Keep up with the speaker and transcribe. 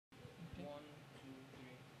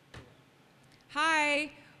Hi,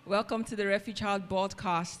 welcome to the Refuge House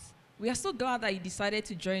broadcast. We are so glad that you decided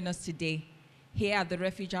to join us today. Here at the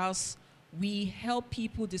Refuge House, we help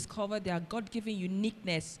people discover their God-given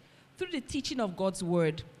uniqueness through the teaching of God's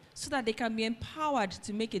word so that they can be empowered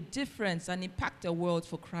to make a difference and impact the world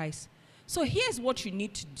for Christ. So here's what you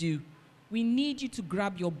need to do. We need you to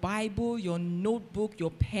grab your Bible, your notebook,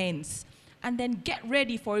 your pens, and then get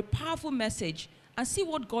ready for a powerful message and see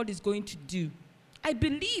what God is going to do. I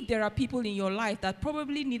believe there are people in your life that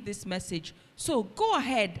probably need this message. So go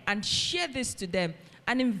ahead and share this to them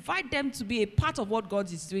and invite them to be a part of what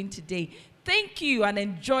God is doing today. Thank you and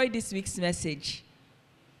enjoy this week's message.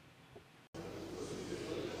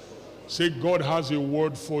 Say, God has a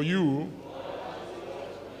word for you.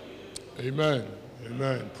 Amen.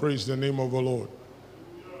 Amen. Praise the name of the Lord.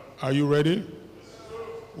 Are you ready?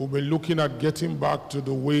 We'll be looking at getting back to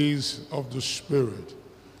the ways of the Spirit.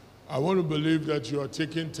 I want to believe that you are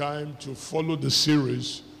taking time to follow the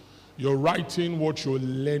series. You're writing what you're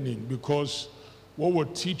learning, because what we're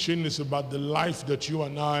teaching is about the life that you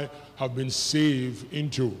and I have been saved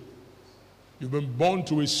into. You've been born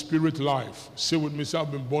to a spirit life. Say with me, say, I've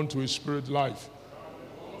been born to a spirit life.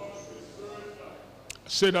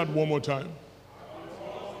 Say that one more time.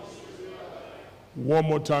 One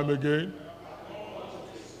more time again.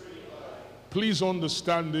 Please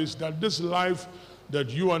understand this, that this life that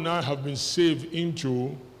you and I have been saved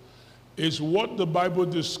into is what the Bible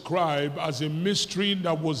describes as a mystery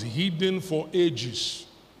that was hidden for ages.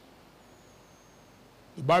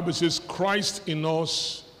 The Bible says, Christ in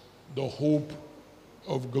us, the hope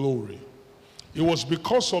of glory. It was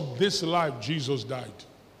because of this life Jesus died.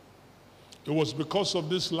 It was because of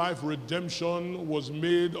this life redemption was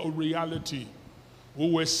made a reality. We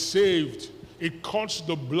were saved. It cost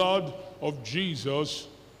the blood of Jesus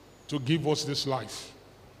to give us this life.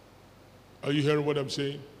 Are you hearing what I'm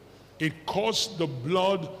saying? It cost the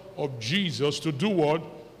blood of Jesus to do what?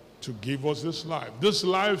 To give us this life. This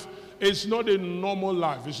life is not a normal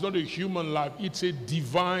life. It's not a human life. It's a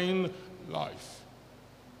divine life.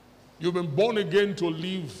 You've been born again to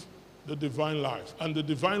live the divine life. And the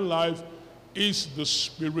divine life is the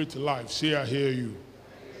spirit life. Say, I hear you.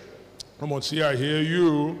 Come on, say, I hear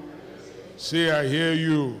you. Say, I hear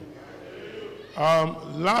you.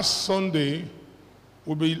 Last Sunday,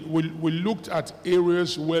 we looked at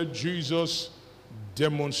areas where Jesus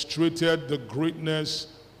demonstrated the greatness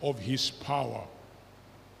of his power.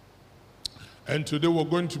 And today we're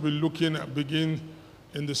going to be begin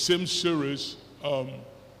in the same series of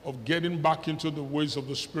getting back into the ways of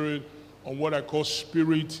the Spirit on what I call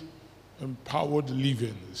spirit-empowered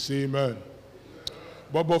living. Say amen.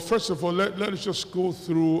 But first of all, let us just go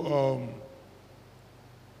through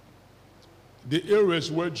the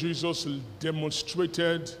areas where Jesus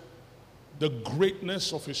demonstrated the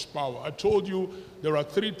greatness of his power. I told you there are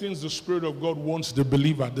three things the Spirit of God wants the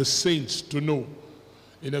believer, the saints, to know.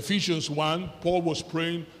 In Ephesians 1, Paul was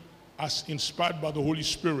praying as inspired by the Holy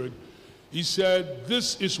Spirit. He said,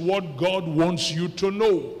 this is what God wants you to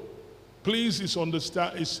know. Please, it's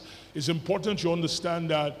important you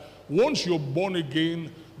understand that once you're born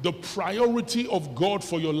again, the priority of God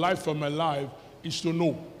for your life and my life is to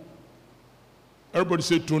know. Everybody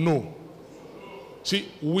say to know. See,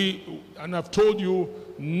 and I've told you,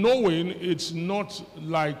 knowing, it's not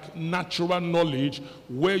like natural knowledge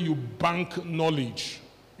where you bank knowledge.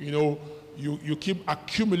 You know, you keep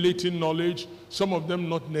accumulating knowledge, some of them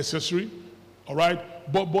not necessary, all right?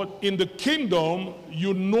 But in the kingdom,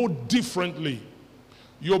 you know differently.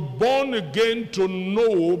 You're born again to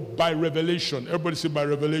know by revelation. Everybody say by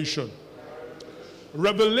revelation.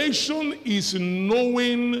 Revelation is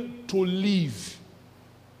knowing to live.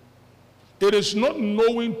 It is not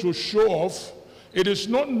knowing to show off. It is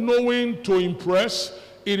not knowing to impress.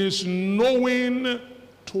 It is knowing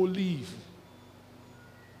to live.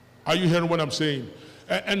 Are you hearing what I'm saying?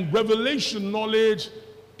 And revelation knowledge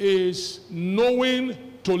is knowing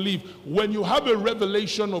to live. When you have a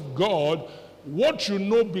revelation of God, what you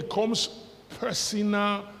know becomes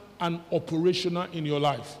personal and operational in your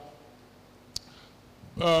life.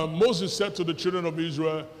 Moses said to the children of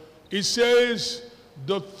Israel, he says,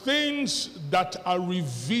 the things that are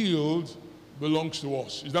revealed belongs to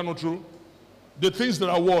us. Is that not true? The things that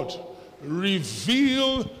are what?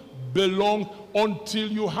 Revealed belong until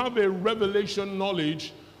you have a revelation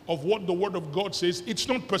knowledge of what the Word of God says. It's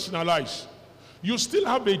not personalized. You still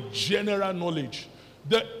have a general knowledge.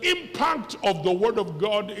 The impact of the Word of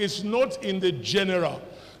God is not in the general.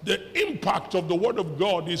 The impact of the Word of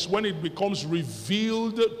God is when it becomes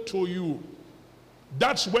revealed to you.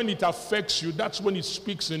 That's when it affects you. That's when it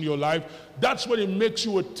speaks in your life. That's when it makes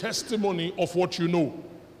you a testimony of what you know.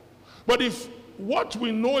 But if what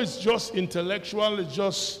we know is just intellectual, it's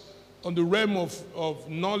just on the realm of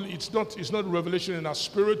knowledge. It's not revelation in our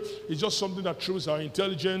spirit, it's just something that thrills our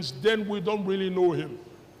intelligence. Then we don't really know him.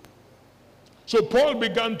 So Paul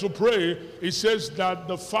began to pray. He says that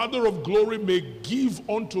the Father of glory may give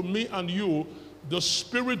unto me and you the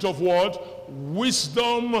spirit of what?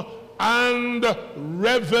 Wisdom and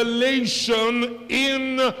revelation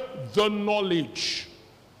in the knowledge.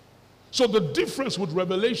 So the difference with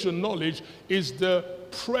revelation knowledge is the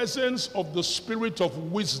presence of the spirit of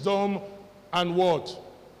wisdom and what?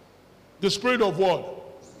 The spirit of what?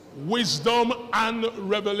 Wisdom and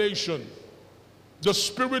revelation. The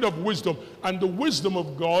spirit of wisdom. And the wisdom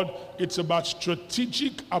of God, it's about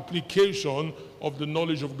strategic application of the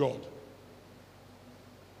knowledge of God.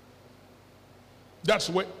 That's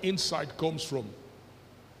where insight comes from.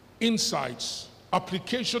 Insights,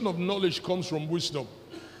 application of knowledge comes from wisdom.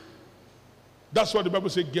 That's why the Bible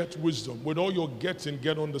says, get wisdom. With all your getting,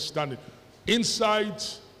 get understanding.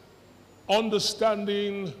 Insight,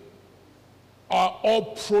 understanding are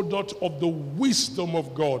all product of the wisdom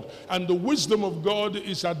of God. And the wisdom of God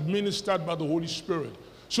is administered by the Holy Spirit.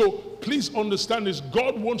 So please understand this.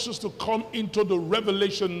 God wants us to come into the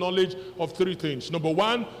revelation knowledge of three things. Number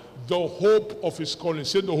one, the hope of his calling.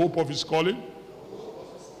 Say the hope of his calling.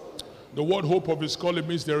 The word hope of his calling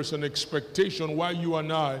means there is an expectation why you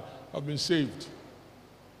and I have been saved.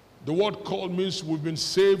 The word call means we've been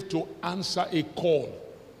saved to answer a call.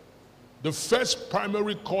 The first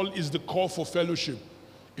primary call is the call for fellowship.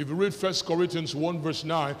 If you read 1 Corinthians 1 verse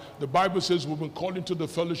 9, the Bible says we've been called into the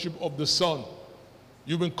fellowship of the Son.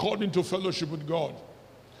 You've been called into fellowship with God.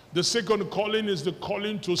 The second calling is the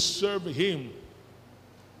calling to serve him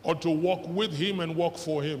or to walk with him and walk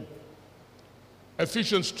for him.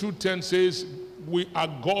 Ephesians 2:10 says we are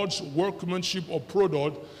God's workmanship or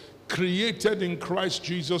product, created in Christ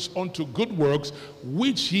Jesus unto good works,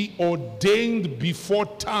 which he ordained before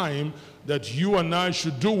time that you and I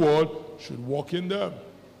should do what? Should walk in them.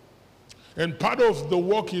 And part of the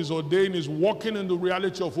work he's ordained is walking in the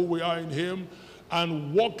reality of who we are in him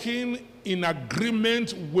and walking in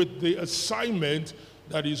agreement with the assignment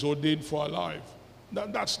that is ordained for our life.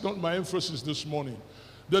 That's not my emphasis this morning.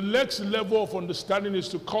 The next level of understanding is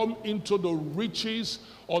to come into the riches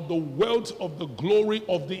or the wealth of the glory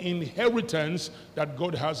of the inheritance that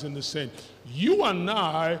God has in the saints. You and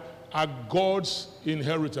I are God's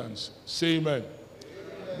inheritance. Say amen.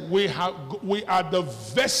 We are the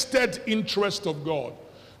vested interest of God.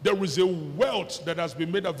 There is a wealth that has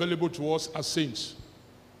been made available to us as saints.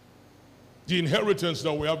 The inheritance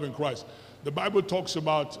that we have in Christ. The Bible talks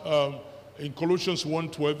about in Colossians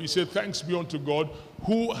 1:12, he said, thanks be unto God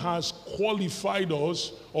who has qualified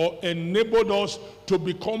us or enabled us to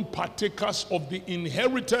become partakers of the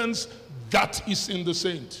inheritance that is in the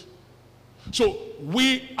saint. So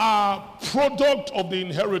we are product of the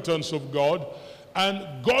inheritance of God,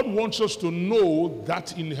 and God wants us to know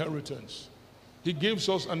that inheritance. He gives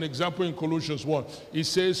us an example in Colossians 1. He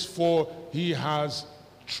says, for he has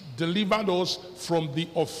delivered us from the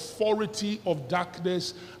authority of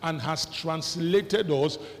darkness and has translated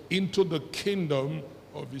us into the kingdom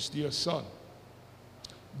of his dear Son.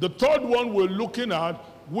 The third one we're looking at,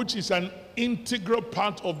 which is an integral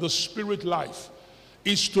part of the spirit life,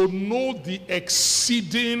 is to know the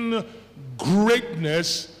exceeding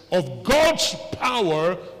greatness of God's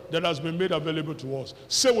power that has been made available to us.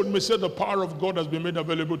 Say with me, say the power of God has been made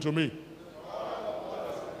available to me.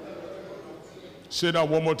 Say that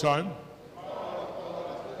one more time.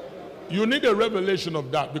 You need a revelation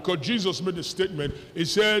of that because Jesus made a statement. He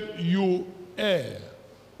said, you err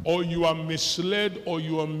or you are misled or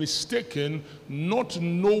you are mistaken, not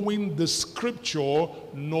knowing the scripture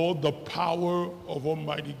nor the power of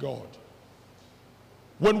Almighty God.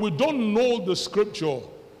 When we don't know the scripture,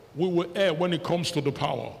 we will err when it comes to the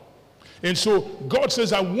power. And so God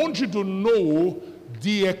says, I want you to know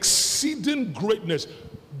the exceeding greatness.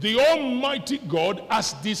 The Almighty God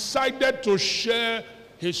has decided to share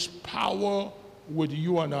his power with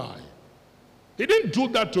you and I. He didn't do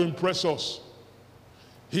that to impress us.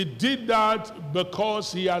 He did that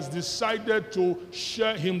because he has decided to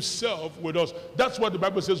share himself with us. That's what the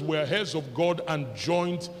Bible says, we are heirs of God and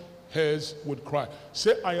joint heirs with Christ.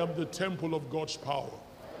 Say, I am the temple of God's power.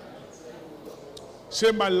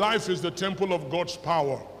 Say, my life is the temple of God's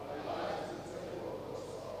power.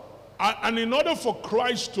 And in order for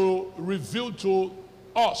Christ to reveal to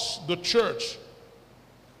us, the church,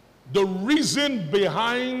 the reason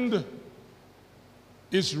behind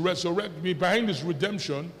his resurrection, behind his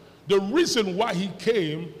redemption, the reason why he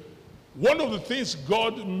came, one of the things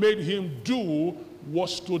God made him do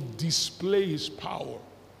was to display his power.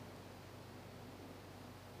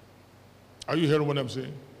 Are you hearing what I'm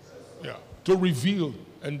saying? Yeah. To reveal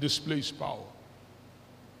and display his power.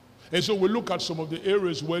 And so we look at some of the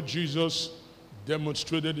areas where Jesus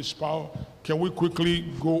demonstrated his power. Can we quickly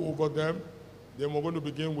go over them? Then we're going to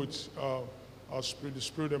begin with the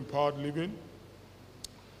Spirit-empowered living.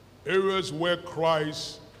 Areas where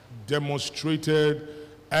Christ demonstrated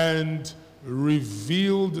and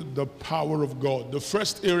revealed the power of God. The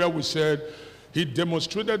first area we said, he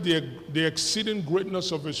demonstrated the exceeding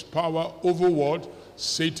greatness of his power over what?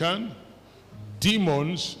 Satan,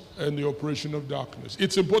 demons, and the operation of darkness.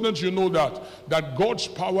 It's important you know that God's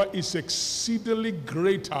power is exceedingly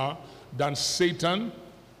greater than Satan,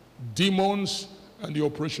 demons, and the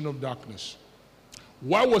operation of darkness.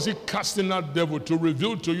 Why was he casting out devil? To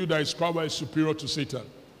reveal to you that his power is superior to Satan.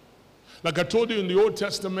 Like I told you in the Old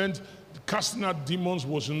Testament, casting out demons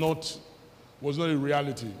was not a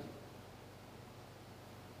reality.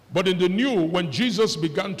 But in the New, when Jesus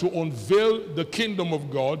began to unveil the kingdom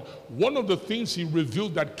of God, one of the things he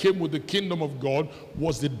revealed that came with the kingdom of God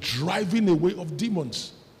was the driving away of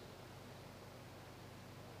demons.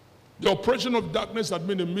 The operation of darkness had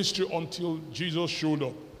been a mystery until Jesus showed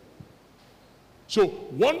up. So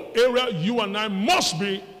one area you and I must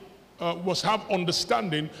have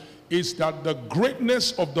understanding is that the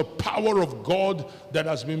greatness of the power of God that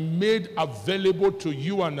has been made available to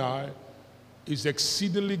you and I is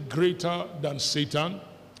exceedingly greater than Satan,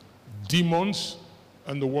 demons,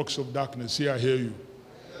 and the works of darkness. Here I hear you.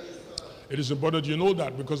 It is important you know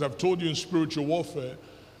that, because I've told you in spiritual warfare,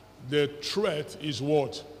 the threat is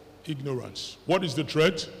what? Ignorance. What is the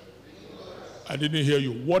threat? I didn't hear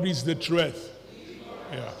you. What is the threat?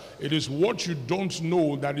 Yeah. It is what you don't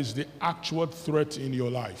know that is the actual threat in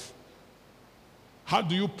your life. How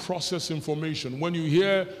do you process information? When you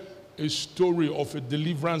hear a story of a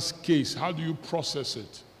deliverance case, how do you process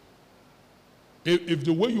it? If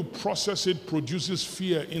the way you process it produces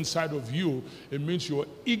fear inside of you, it means you're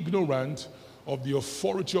ignorant of the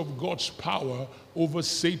authority of God's power over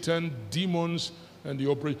Satan, demons, and the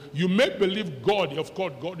operation. You may believe God, of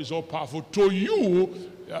course, God is all powerful. To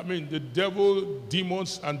you, I mean, the devil,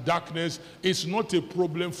 demons, and darkness is not a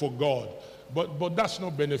problem for God. But that's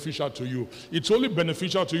not beneficial to you. It's only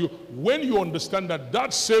beneficial to you when you understand that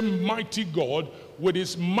that same mighty God with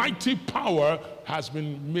his mighty power has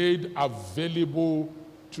been made available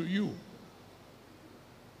to you.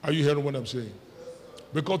 Are you hearing what I'm saying?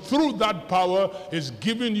 Because through that power is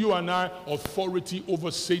giving you and I authority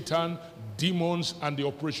over Satan, demons, and the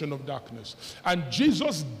operation of darkness. And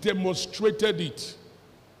Jesus demonstrated it.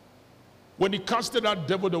 When he casted out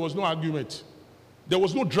devil, there was no argument. There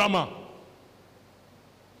was no drama.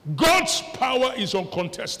 God's power is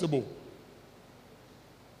uncontestable.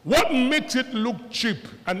 What makes it look cheap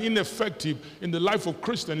and ineffective in the life of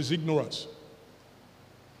Christians is ignorance.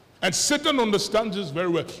 And Satan understands this very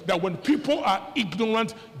well, that when people are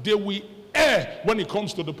ignorant, they will err when it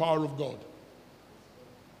comes to the power of God.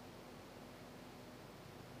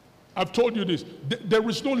 I've told you this. There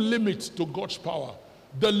is no limit to God's power.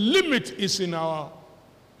 The limit is in our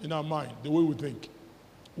mind, the way we think.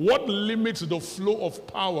 What limits the flow of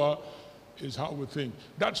power is how we think.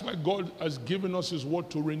 That's why God has given us his word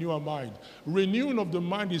to renew our mind. Renewing of the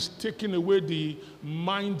mind is taking away the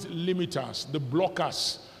mind limiters, the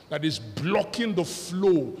blockers, that is blocking the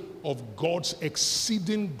flow of God's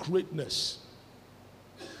exceeding greatness.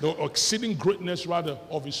 The exceeding greatness, rather,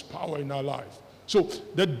 of his power in our life. So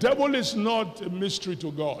the devil is not a mystery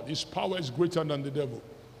to God. His power is greater than the devil.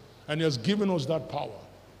 And he has given us that power.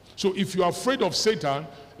 So if you are afraid of Satan,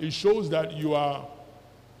 it shows that you are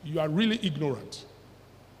really ignorant.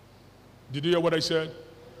 Did you hear what I said?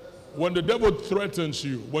 When the devil threatens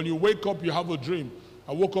you, when you wake up, you have a dream.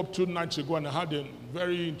 I woke up 2 nights ago and I had a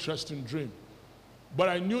very interesting dream. But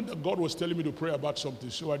I knew that God was telling me to pray about something,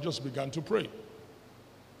 so I just began to pray.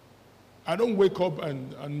 I don't wake up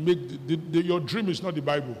and make, your dream is not the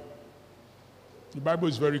Bible. The Bible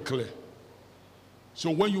is very clear.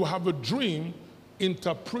 So when you have a dream,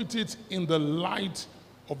 interpret it in the light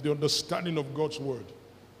of the understanding of God's word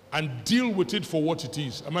and deal with it for what it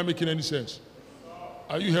is. Am I making any sense?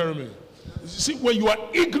 Are you hearing me? See, when you are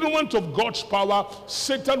ignorant of God's power,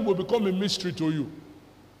 Satan will become a mystery to you.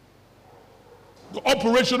 The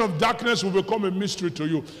operation of darkness will become a mystery to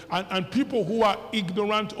you. And people who are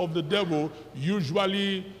ignorant of the devil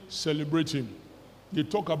usually celebrate him. They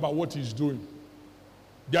talk about what he's doing.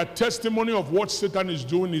 Their testimony of what Satan is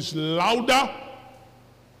doing is louder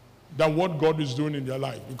than what God is doing in their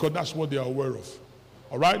life, because that's what they are aware of.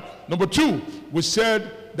 All right? Number 2, we said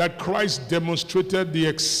that Christ demonstrated the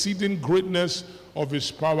exceeding greatness of his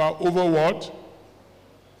power over what?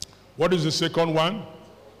 What is the second one?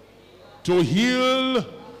 To heal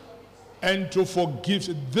and to forgive.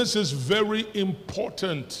 This is very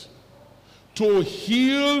important. To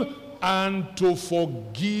heal and to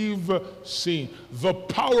forgive sin. The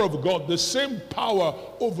power of God, the same power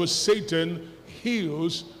over Satan,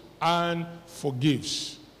 heals and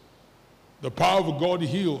forgives. The power of God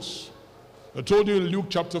heals. I told you in Luke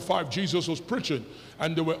chapter 5, Jesus was preaching,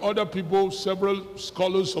 and there were other people, several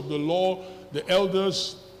scholars of the law, the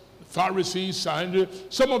elders, Pharisees, Sanhedrin.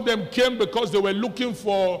 Some of them came because they were looking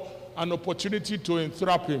for an opportunity to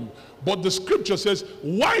entrap him. But the scripture says,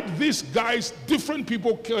 why these guys, different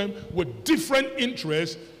people came with different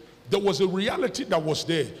interests, there was a reality that was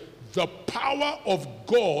there. The power of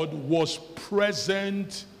God was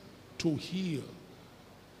present to heal.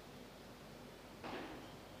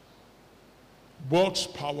 God's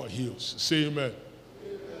power heals. Say amen.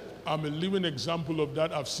 I'm a living example of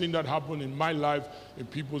that. I've seen that happen in my life, in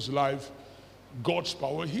people's life. God's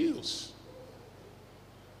power heals.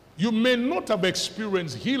 You may not have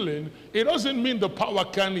experienced healing. It doesn't mean the power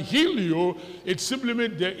can heal you. It simply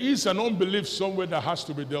means there is an unbelief somewhere that has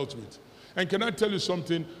to be dealt with. And can I tell you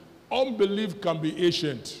something? Unbelief can be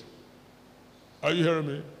ancient. Are you hearing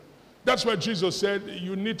me? That's why Jesus said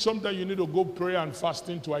you need to go prayer and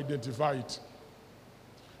fasting to identify it.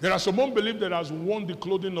 There are some unbelief that has worn the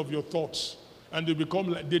clothing of your thoughts, and they become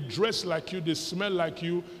like, they dress like you, they smell like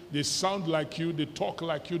you, they sound like you, they talk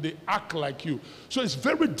like you, they act like you. So it's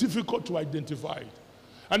very difficult to identify it.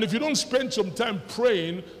 And if you don't spend some time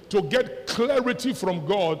praying to get clarity from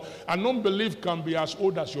God, an unbelief can be as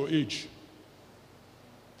old as your age.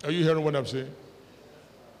 Are you hearing what I'm saying?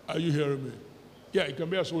 Are you hearing me? Yeah, it can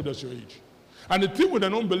be as old as your age. And the thing with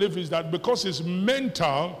an unbelief is that because it's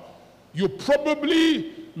mental, you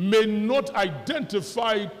probably may not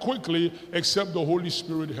identify it quickly except the Holy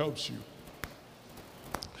Spirit helps you.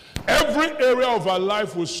 Every area of our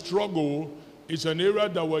life we struggle is an area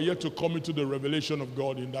that we're yet to come into the revelation of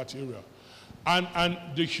God in that area. And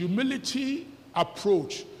the humility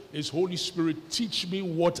approach is, Holy Spirit, teach me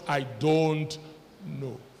what I don't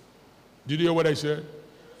know. Did you hear what I said?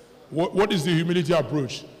 What is the humility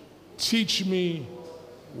approach? Teach me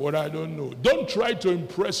what I don't know. Don't try to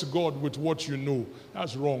impress God with what you know.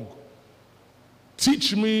 That's wrong.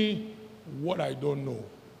 Teach me what I don't know.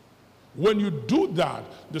 When you do that,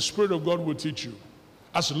 the Spirit of God will teach you.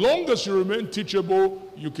 As long as you remain teachable,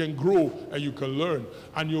 you can grow and you can learn.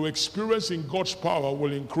 And your experience in God's power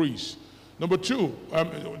will increase. Number two,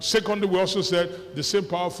 secondly, we also said the same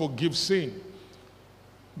power forgives sin.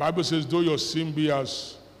 Bible says, though your sin be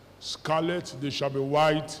as scarlet, they shall be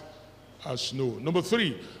white as snow. Number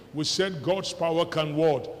three, we said God's power can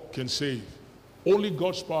what? Can save. Only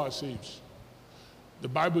God's power saves. The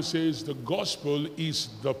Bible says the gospel is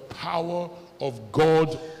the power of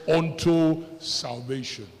God unto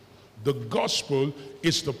salvation. The gospel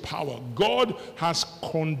is the power. God has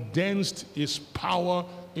condensed his power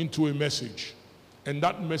into a message. And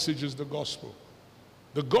that message is the gospel.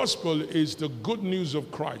 The gospel is the good news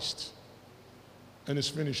of Christ and his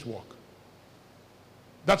finished work.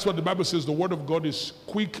 That's what the Bible says. The word of God is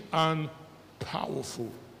quick and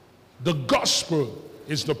powerful. The gospel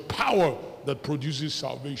is the power that produces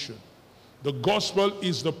salvation. The gospel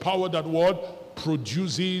is the power that what?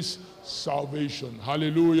 Produces salvation.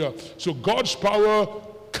 Hallelujah. So God's power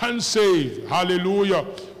can save. Hallelujah.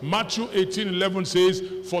 Matthew 18:11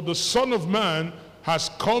 says, for the Son of Man has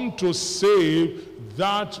come to save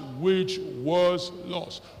that which was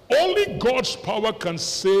lost. Only God's power can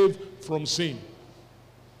save from sin.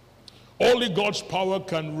 Only God's power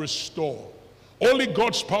can restore. Only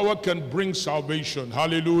God's power can bring salvation.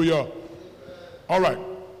 Hallelujah. All right.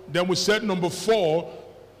 Then we said number 4,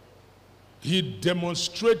 he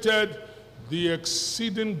demonstrated the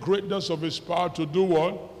exceeding greatness of his power to do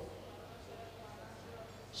what?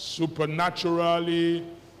 Supernaturally,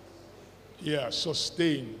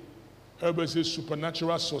 sustain. Everybody says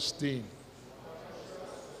supernatural sustain.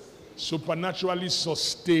 Supernaturally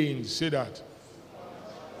sustain. Say that.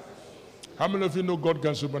 How many of you know God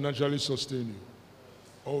can supernaturally sustain you?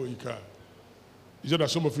 Oh, he can. Is it that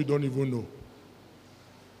some of you don't even know?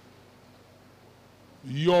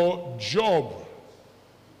 Your job,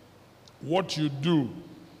 what you do,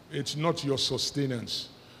 it's not your sustenance.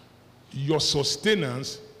 Your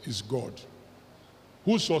sustenance is God.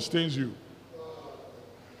 Who sustains you?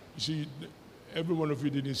 You see, every one of you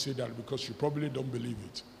didn't say that because you probably don't believe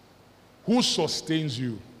it. Who sustains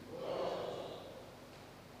you?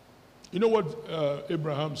 You know what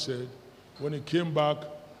Abraham said when he came back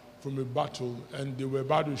from a battle and they were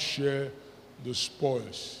about to share the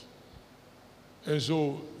spoils? And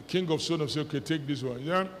so King of Sodom said, okay, take this one.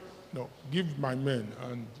 Yeah? No, give my men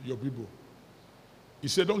and your people. He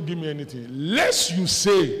said, don't give me anything. Lest you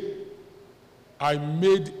say, I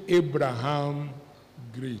made Abraham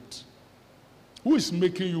great. Who is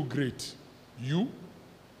making you great? You,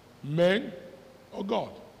 men, or God?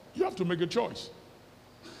 You have to make a choice.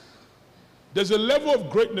 There's a level of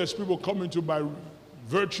greatness people come into by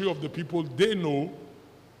virtue of the people they know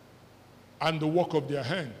and the work of their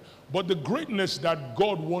hand. But the greatness that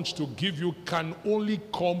God wants to give you can only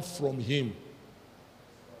come from Him.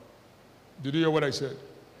 Did you hear what I said?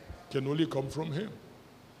 Can only come from Him.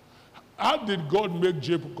 How did God make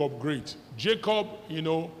Jacob great? Jacob,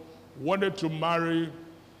 wanted to marry,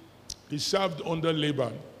 he served under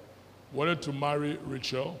Laban, wanted to marry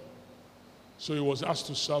Rachel. So he was asked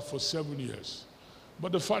to serve for 7 years.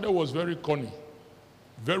 But the father was very cunning,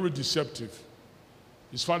 very deceptive.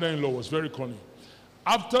 His father-in-law was very cunning.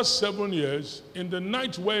 After 7 years, in the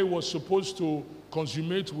night where he was supposed to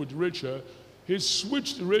consummate with Rachel, he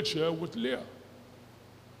switched Rachel with Leah.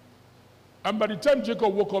 And by the time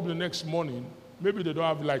Jacob woke up the next morning, maybe they don't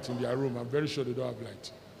have light in their room. I'm very sure they don't have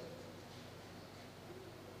light.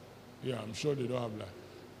 Yeah, I'm sure they don't have light.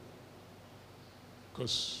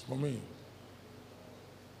 Because for me,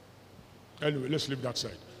 anyway, let's leave that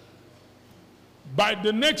side. By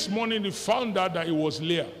the next morning, he found out that it was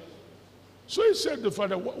Leah. So he said to the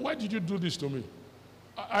father, why did you do this to me?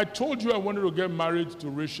 I told you I wanted to get married to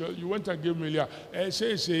Rachel. You went and gave me Leah. He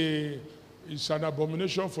says it's an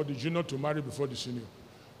abomination for the junior to marry before the senior.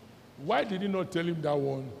 Why did he not tell him that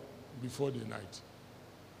one before the night?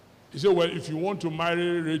 He said, well, if you want to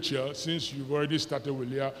marry Rachel, since you've already started with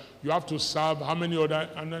Leah, you have to serve how many other?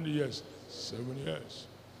 And then years? 7 years.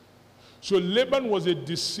 So Laban was a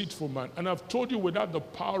deceitful man. And I've told you, without the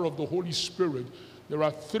power of the Holy Spirit, there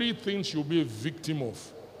are 3 things you'll be a victim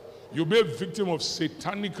of. You'll be a victim of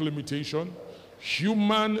satanic limitation,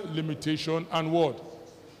 human limitation, and what?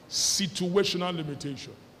 Situational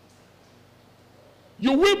limitation.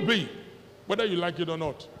 You will be, whether you like it or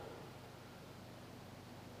not.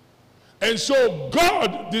 And so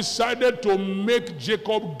God decided to make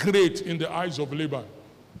Jacob great in the eyes of Laban.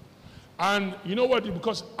 And you know what?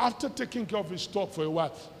 Because after taking care of his stock for a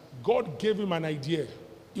while, God gave him an idea.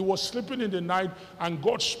 He was sleeping in the night and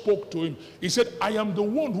God spoke to him. He said, I am the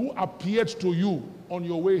one who appeared to you on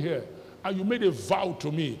your way here. And you made a vow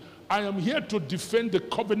to me. I am here to defend the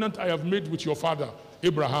covenant I have made with your father,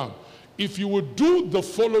 Abraham. If you will do the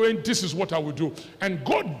following, this is what I will do. And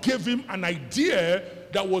God gave him an idea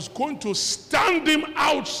that was going to stand him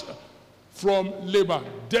out from Laban.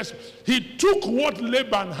 He took what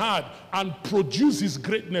Laban had and produced his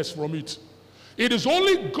greatness from it. It is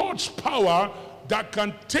only God's power that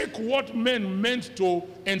can take what men meant to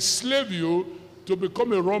enslave you to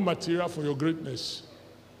become a raw material for your greatness.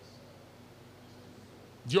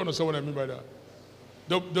 Do you understand what I mean by that?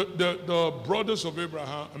 The brothers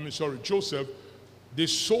of Joseph, they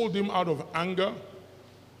sold him out of anger,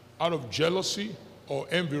 out of jealousy, or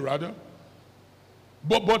envy rather.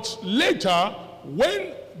 But later,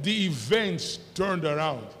 when the events turned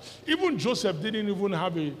around, even Joseph didn't even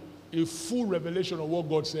have a full revelation of what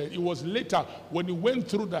God said. It was later when he went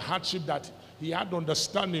through the hardship that he had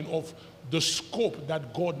understanding of the scope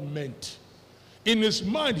that God meant. In his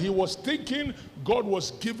mind, he was thinking God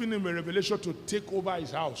was giving him a revelation to take over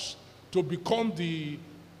his house, to become the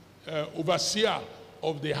overseer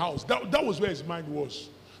of the house. That was where his mind was.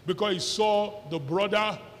 Because he saw the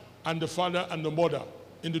brother and the father and the mother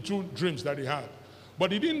in the 2 dreams that he had.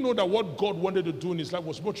 But he didn't know that what God wanted to do in his life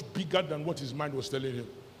was much bigger than what his mind was telling him.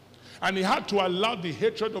 And he had to allow the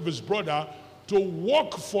hatred of his brother to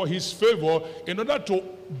work for his favor in order to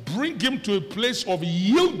bring him to a place of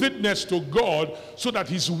yieldedness to God so that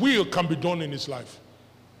his will can be done in his life.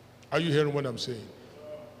 Are you hearing what I'm saying?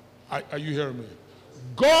 Are you hearing me?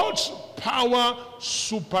 God's power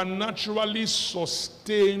supernaturally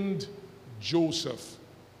sustained Joseph.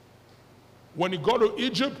 When he got to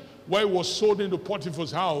Egypt, where he was sold into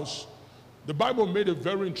Potiphar's house, the Bible made a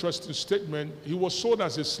very interesting statement. He was sold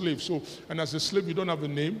as a slave. And as a slave, you don't have a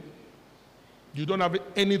name. You don't have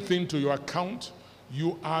anything to your account.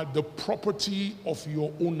 You are the property of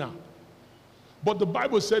your owner. But the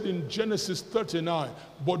Bible said in Genesis 39,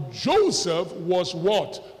 but Joseph was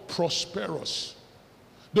what? Prosperous.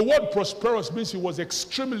 The word prosperous means he was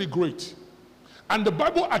extremely great. And the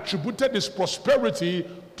Bible attributed his prosperity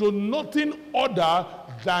to nothing other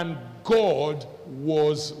than God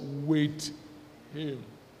was with him.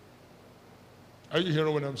 Are you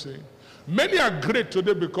hearing what I'm saying? Many are great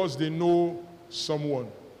today because they know someone.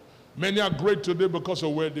 Many are great today because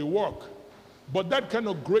of where they work. But that kind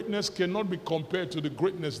of greatness cannot be compared to the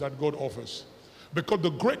greatness that God offers. Because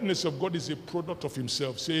the greatness of God is a product of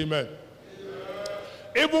himself. Say amen.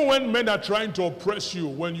 Even when men are trying to oppress you,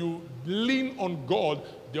 when you lean on God,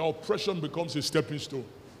 the oppression becomes a stepping stone.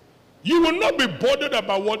 You will not be bothered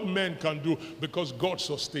about what men can do because God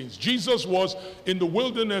sustains. Jesus was in the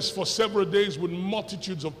wilderness for several days with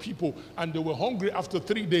multitudes of people, and they were hungry after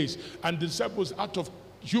 3 days. And the disciples, out of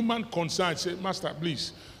human concern, said, Master,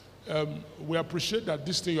 please, we appreciate that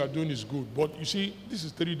this thing you are doing is good, but you see, this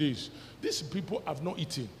is 3 days. These people have not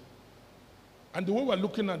eaten. And the way we're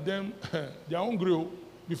looking at them, they are hungry.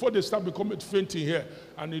 Before they start becoming fainting here,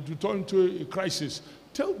 and it will turn into a crisis,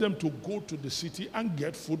 tell them to go to the city and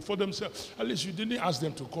get food for themselves. At least you didn't ask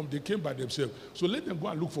them to come. They came by themselves. So let them go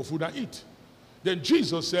and look for food and eat. Then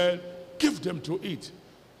Jesus said, give them to eat.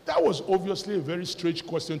 That was obviously a very strange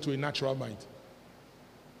question to a natural mind.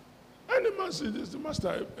 And the man said,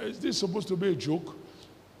 Master, is this supposed to be a joke?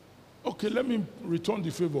 Okay, let me return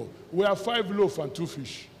the favor. We have 5 loaves and 2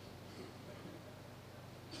 fish.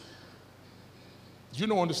 Do you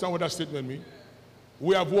not understand what that statement means?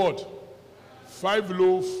 We have what? 5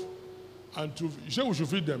 loaves and 2 fish. You say we should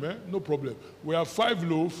feed them, eh? No problem. We have 5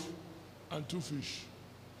 loaves and 2 fish.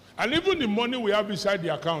 And even the money we have inside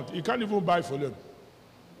the account, he can't even buy for them.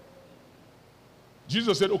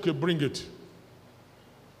 Jesus said, okay, bring it.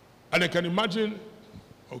 And I can imagine,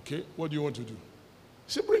 okay, what do you want to do?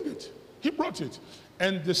 He said, bring it. He brought it.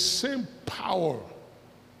 And the same power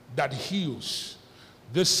that heals,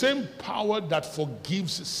 the same power that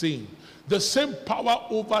forgives sin, the same power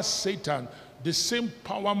over Satan, the same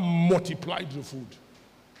power multiplied the food.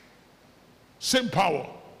 Same power.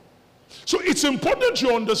 So it's important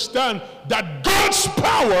you understand that God's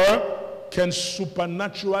power can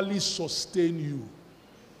supernaturally sustain you.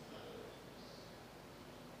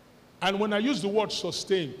 And when I use the word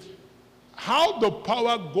sustain, how the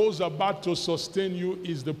power goes about to sustain you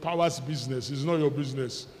is the power's business. It's not your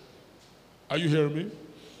business. Are you hearing me?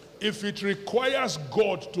 If it requires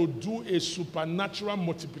God to do a supernatural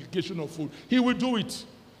multiplication of food, he will do it.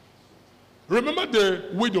 Remember the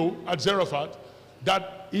widow at Zarephath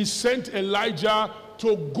that he sent Elijah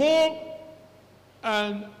to go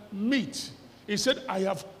and meet. He said, I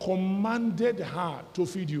have commanded her to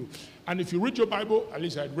feed you. And if you read your Bible, at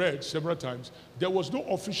least I'd read several times, there was no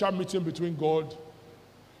official meeting between God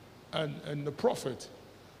and the prophet.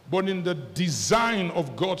 But in the design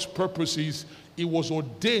of God's purposes, it was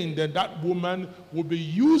ordained that that woman would be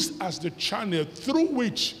used as the channel through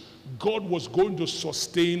which God was going to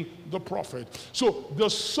sustain the prophet. So the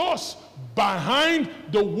source behind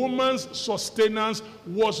the woman's sustenance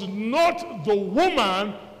was not the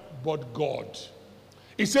woman, but God.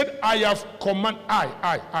 He said, I have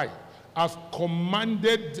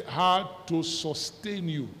commanded her to sustain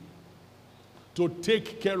you, to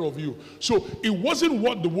take care of you. So it wasn't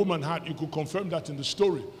what the woman had. You could confirm that in the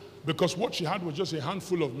story. Because what she had was just a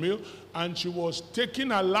handful of meal, and she was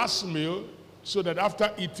taking her last meal so that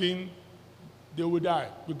after eating, they would die.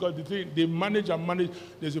 Because the thing, they manage and manage.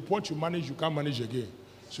 There's a point you manage, you can't manage again.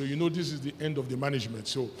 So you know this is the end of the management.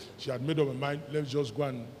 So she had made up her mind, let's just go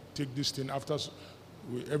and take this thing. After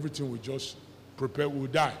everything we just prepare, we'll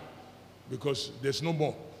die. Because there's no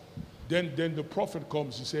more. Then the prophet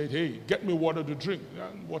comes, he said, hey, get me water to drink.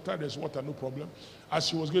 And water, there's water, no problem. As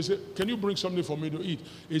she was going to say, can you bring something for me to eat?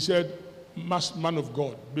 He said, man of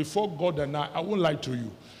God, before God and I won't lie to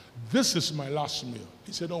you. This is my last meal.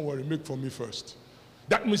 He said, don't worry, make for me first.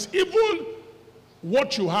 That means even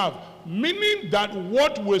what you have, meaning that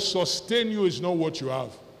what will sustain you is not what you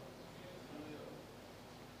have.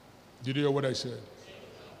 Did you hear what I said?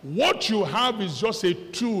 What you have is just a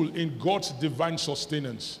tool in God's divine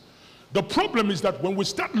sustenance. The problem is that when we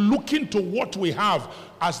start looking to what we have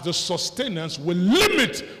as the sustenance, we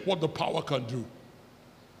limit what the power can do.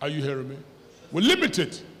 Are you hearing me? We limit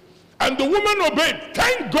it. And the woman obeyed.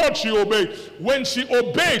 Thank God she obeyed. When she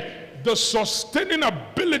obeyed, the sustaining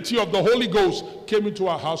ability of the Holy Ghost came into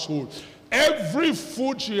her household. Every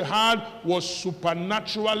food she had was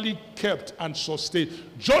supernaturally kept and sustained.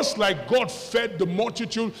 Just like God fed the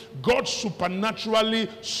multitude, God supernaturally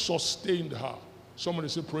sustained her. Somebody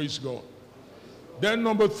say, praise God. Then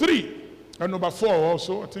number 3, and number 4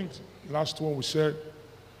 also, I think last one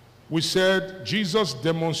we said Jesus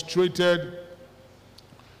demonstrated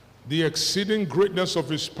the exceeding greatness of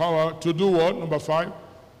his power to do what? Number 5.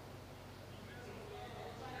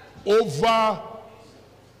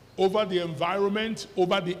 Over the environment,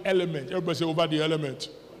 over the element. Everybody say over the element.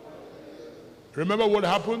 Remember what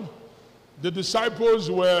happened? The disciples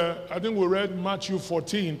were, I think we read Matthew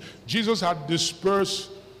 14. Jesus had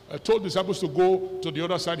dispersed, told disciples to go to the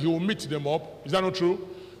other side. He will meet them up. Is that not true?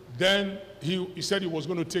 Then he said he was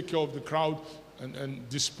going to take care of the crowd and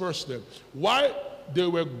disperse them. Why they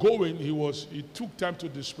were going, he took time to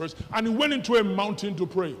disperse, and he went into a mountain to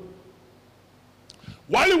pray.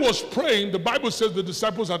 While he was praying, the Bible says the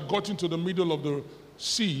disciples had got into the middle of the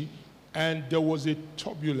sea, and there was a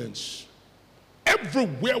turbulence.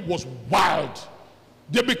 Everywhere was wild.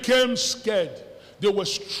 They became scared. They were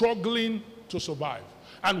struggling to survive.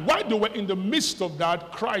 And while they were in the midst of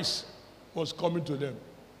that, Christ was coming to them.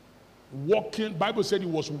 Walking, Bible said he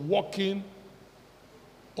was walking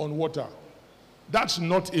on water. That's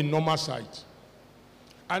not a normal sight.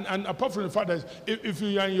 And apart from the fact that if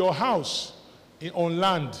you are in your house on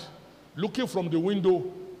land, looking from the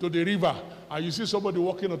window to the river, and you see somebody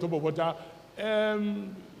walking on top of water,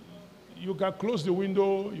 you can close the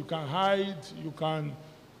window, you can hide, you can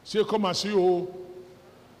say, come and see you.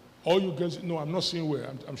 Or you can say, no, I'm not seeing where.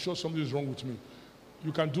 I'm sure something is wrong with me.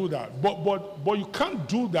 You can do that. But you can't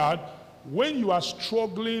do that when you are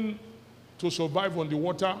struggling to survive on the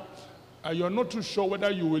water and you're not too sure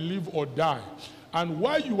whether you will live or die. And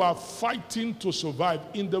while you are fighting to survive,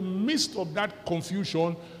 in the midst of that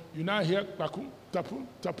confusion, you now hear tapu, tapu,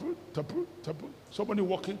 tapu, tapu, tapu, somebody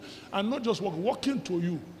walking, and not just walking to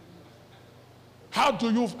you. How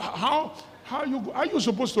are you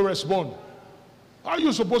supposed to respond? How are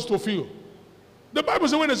you supposed to feel? The Bible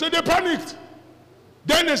says when they said they panicked.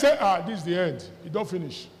 Then they say, this is the end. You don't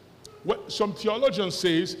finish. Well, some theologians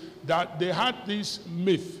says that they had this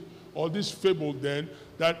myth or this fable then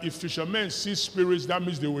that if fishermen see spirits, that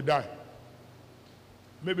means they will die.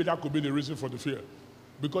 Maybe that could be the reason for the fear.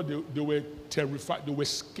 Because they were terrified, they were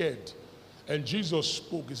scared. And Jesus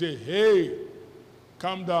spoke. He said, hey,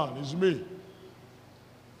 calm down, it's me.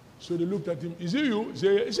 So they looked at him. Is it you?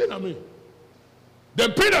 He said, not me.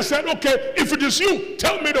 Then Peter said, okay, if it is you,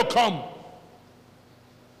 tell me to come.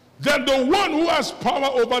 Then the one who has power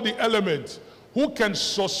over the element, who can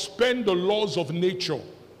suspend the laws of nature.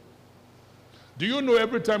 Do you know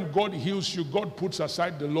every time God heals you, God puts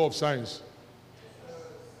aside the law of science?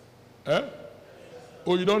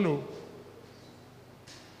 Oh, you don't know?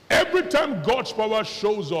 Every time God's power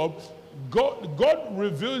shows up, God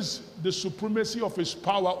reveals the supremacy of his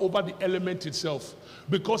power over the element itself,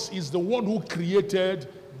 because he's the one who created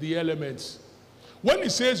the elements. When he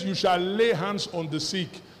says you shall lay hands on the sick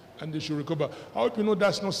and they should recover, I hope you know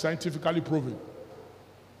that's not scientifically proven.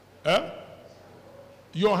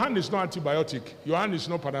 Your hand is not antibiotic. Your hand is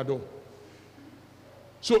not Panadol.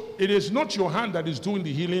 So it is not your hand that is doing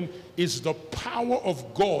the healing. It's the power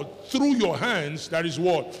of God through your hands that is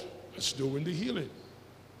what? It's doing the healing.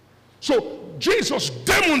 So Jesus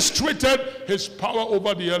demonstrated his power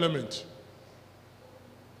over the element.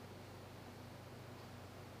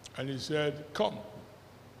 And he said, come.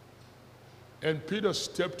 And Peter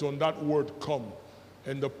stepped on that word, come.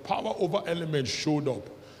 And the power over elements showed up.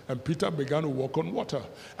 And Peter began to walk on water.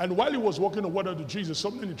 And while he was walking on water to Jesus,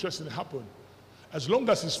 something interesting happened. As long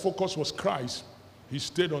as his focus was Christ, he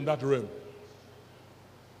stayed on that realm.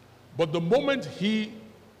 But the moment he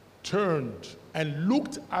turned and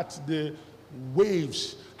looked at the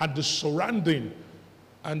waves and the surrounding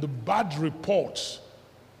and the bad reports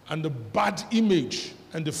and the bad image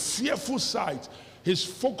and the fearful sight, his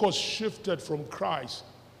focus shifted from Christ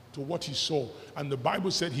to what he saw. And the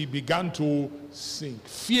Bible said he began to sink.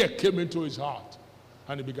 Fear came into his heart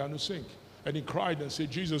and he began to sink. And he cried and said,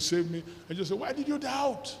 Jesus, save me. And Jesus said, why did you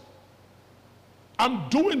doubt? I'm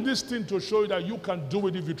doing this thing to show you that you can do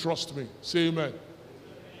it if you trust me. Say amen.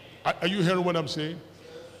 Are you hearing what I'm saying?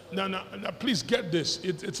 Now, please get this.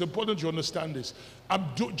 It's important you understand this.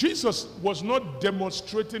 Jesus was not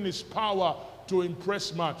demonstrating his power to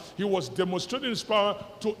impress man. He was demonstrating his power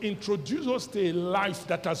to introduce us to a life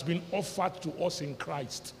that has been offered to us in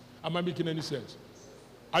Christ. Am I making any sense?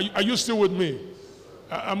 Are you still with me?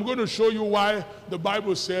 I'm going to show you why the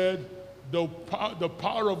Bible said the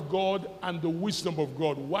power of God and the wisdom of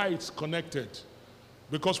God, why it's connected.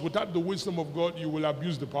 Because without the wisdom of God, you will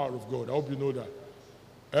abuse the power of God. I hope you know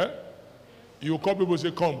that. You will call people and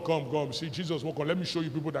say, come. See, Jesus walk on. Let me show you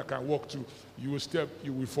people that can walk too. You will step,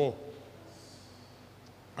 you will fall.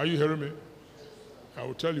 Are you hearing me? I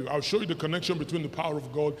will tell you. I'll show you the connection between the power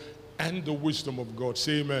of God and the wisdom of God.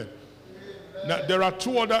 Say amen. Now, there are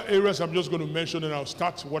two other areas I'm just going to mention, and I'll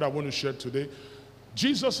start what I want to share today.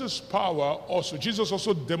 Jesus' power also, Jesus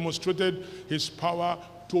also demonstrated his power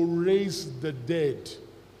to raise the dead.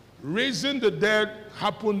 Raising the dead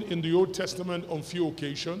happened in the Old Testament on few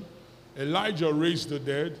occasions. Elijah raised the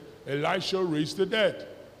dead. Elisha raised the dead.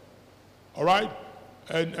 All right?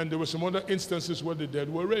 And there were some other instances where the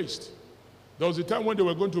dead were raised. There was a time when they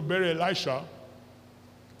were going to bury Elisha,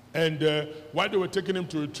 and while they were taking him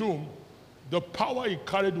to a tomb, the power he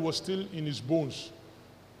carried was still in his bones.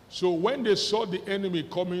 So when they saw the enemy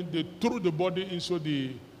coming, they threw the body into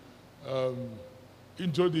the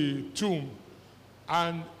tomb,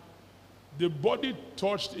 and the body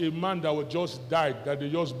touched a man that was just died, that they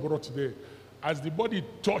just brought there. As the body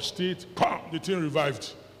touched it, the thing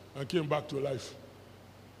revived and came back to life.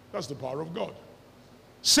 That's the power of God.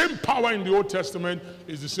 Same power in the Old Testament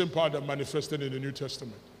is the same power that manifested in the New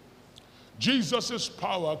Testament. Jesus'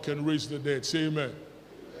 power can raise the dead. Say amen. Amen.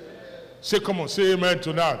 Say, come on, say amen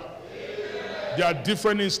to that. Amen. There are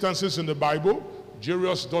different instances in the Bible.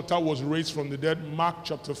 Jairus' daughter was raised from the dead. Mark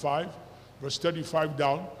chapter 5, verse 35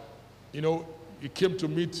 down. You know, he came to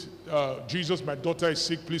meet Jesus. My daughter is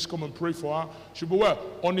sick. Please come and pray for her. She'll be well.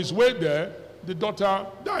 On his way there, the daughter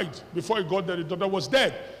died. Before he got there, the daughter was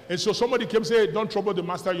dead. And so somebody came and said, hey, don't trouble the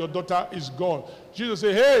master. Your daughter is gone. Jesus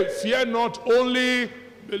said, hey, fear not, only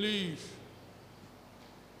believe.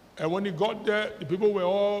 And when he got there, the people were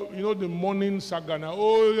all, you know, the morning sagana.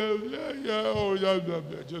 Oh,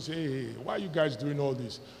 yeah. Just say, hey, why are you guys doing all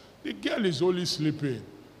this? The girl is only sleeping.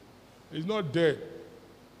 He's not dead.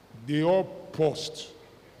 They all paused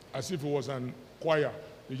as if it was an choir.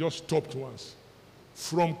 They just stopped once.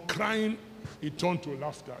 From crying, it turned to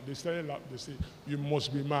laughter. They started laughing. They said, you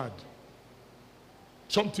must be mad.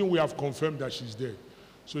 Something we have confirmed that she's dead.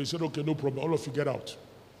 So he said, okay, no problem. All of you get out.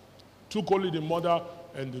 Took only the mother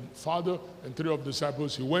and the father and 3 of the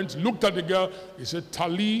disciples. He went, looked at the girl. He said,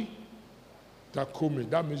 Tali Takumi.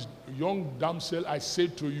 That means, young damsel, I say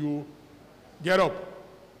to you, get up.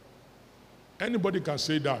 Anybody can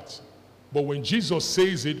say that. But when Jesus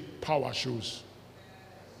says it, power shows.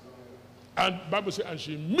 And the Bible says, and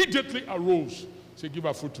she immediately arose. Said, give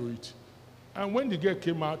her food to eat. And when the girl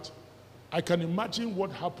came out, I can imagine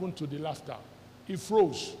what happened to the laughter. It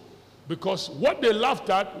froze. Because what they laughed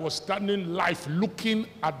at was standing life looking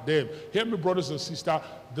at them. Hear me, brothers and sisters,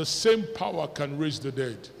 the same power can raise the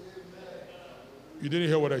dead. You didn't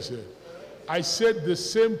hear what I said? I said the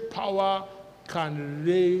same power can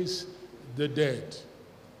raise the dead.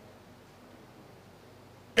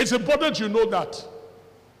 It's important you know that.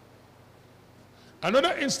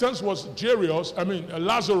 Another instance was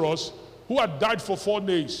Lazarus, who had died for 4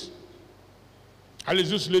 days. At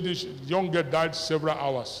least this lady, young girl, died several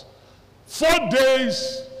hours. 4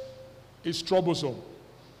 days is troublesome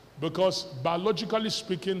because biologically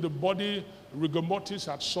speaking, the body, rigor mortis,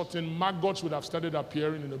 had certain maggots would have started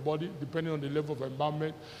appearing in the body depending on the level of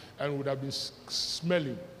embalmment and would have been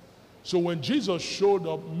smelling. So when Jesus showed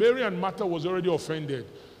up, Mary and Martha was already offended.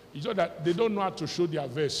 It's just that they don't know how to show their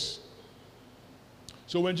verse.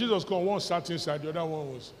 So when Jesus came, one sat inside, the other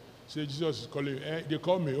one was, say, Jesus is calling, they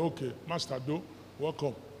call me, okay, Master Do,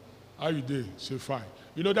 welcome. How you doing? Say, fine.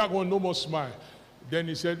 You know, that one, no more smile. Then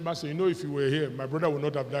he said, Master, you know, if you were here, my brother would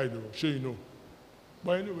not have died, though. Sure you know.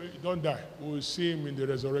 But anyway, don't die. We will see him in the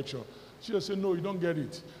resurrection. Jesus said, no, you don't get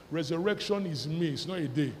it. Resurrection is me. It's not a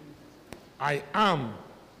day. I am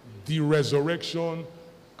the resurrection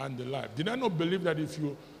and the life. Did I not believe that if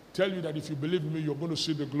you believe in me, you're going to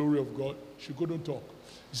see the glory of God? She couldn't talk.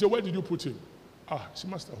 He said, where did you put him? I said,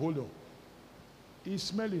 Master, hold on. He's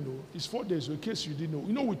smelling, no? It's 4 days, so in case you didn't know.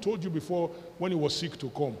 You know, we told you before when he was sick to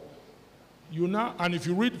come. And if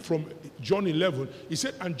you read from John 11, he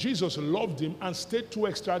said, and Jesus loved him and stayed 2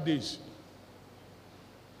 extra days.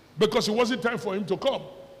 Because it wasn't time for him to come.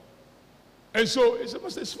 And so he said,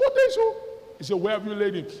 Master, it's 4 days, so. He said, where have you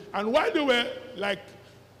laid him? And while they were like,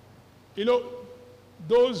 you know,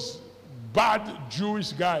 those bad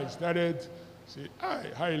Jewish guys started saying,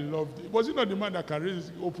 I loved it. Was it not the man that can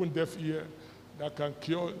raise open deaf ear, that can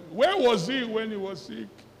cure? Where was he when he was sick?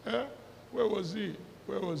 Where was he?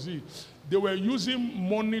 Where was he? They were using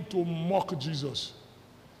money to mock Jesus.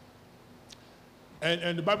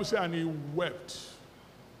 And the Bible said, and he wept.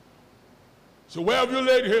 So where have you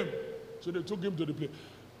laid him? So they took him to the place.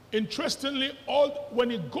 Interestingly, when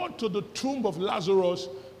he got to the tomb of Lazarus,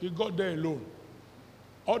 he got there alone.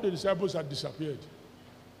 All the disciples had disappeared.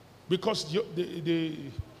 Because the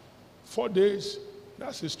 4 days,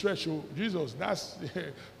 that's a stretch. Oh, Jesus, that's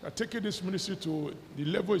taking this ministry to the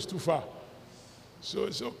level is too far. So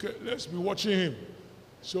it's okay, let's be watching him.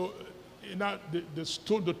 So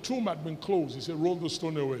the tomb had been closed. He said, roll the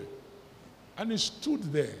stone away. And he stood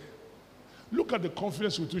there. Look at the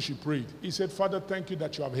confidence with which he prayed. He said, Father, thank you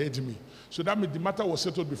that you have heard me. So that means the matter was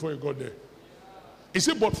settled before he got there. He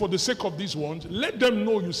said, but for the sake of these ones, let them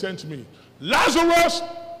know you sent me. Lazarus,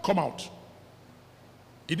 come out.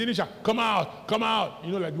 He didn't shout, come out, come out.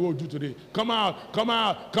 You know, like we will do today. Come out, come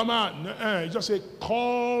out, come out. No, he just said,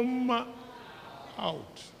 come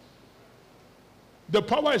out. The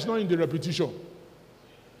power is not in the repetition.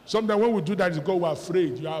 Sometimes when we do that, it's because we're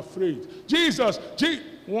afraid. You are afraid. Jesus,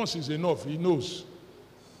 once is enough. He knows.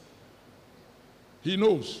 He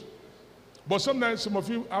knows. But sometimes some of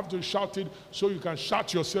you have to shout it so you can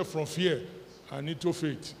shout yourself from fear and into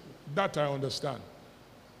faith. That I understand.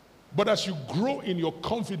 But as you grow in your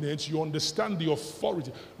confidence, you understand the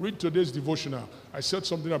authority. Read today's devotional. I said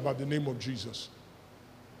something about the name of Jesus.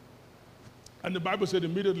 And the Bible said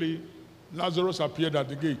immediately Lazarus appeared at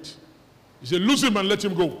the gate. He said, loose him and let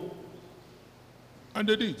him go. And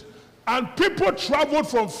they did. And people traveled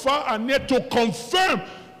from far and near to confirm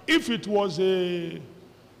if it was a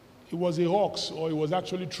hoax or it was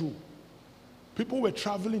actually true. People were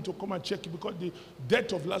traveling to come and check it because the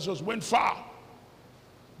death of Lazarus went far.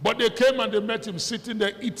 But they came and they met him sitting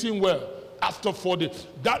there eating well after 4 days.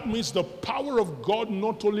 That means the power of God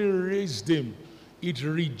not only raised him, it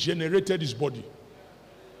regenerated his body.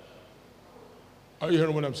 Are you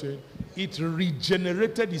hearing what I'm saying? It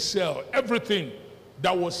regenerated his cell. Everything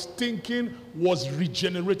that was stinking was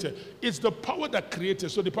regenerated. It's the power that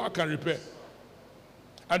created, so the power can repair.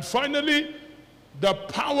 And finally, the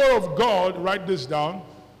power of God, write this down,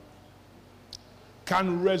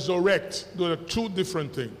 can resurrect. There are two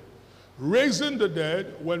different things. Raising the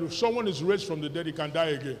dead, when someone is raised from the dead, he can die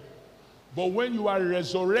again. But when you are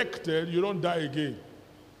resurrected, you don't die again.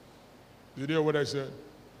 Did you hear what I said?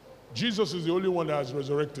 Jesus is the only one that has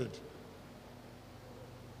resurrected.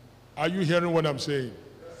 Are you hearing what I'm saying?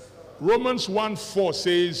 Romans 1:4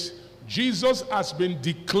 says, Jesus has been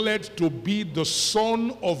declared to be the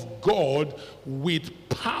Son of God with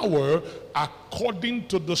power according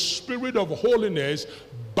to the Spirit of holiness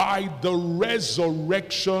by the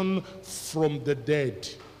resurrection from the dead.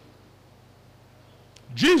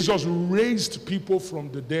 Jesus raised people from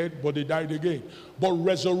the dead, but they died again. But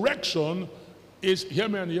resurrection is, hear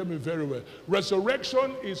me and hear me very well.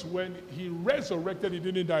 Resurrection is when he resurrected, he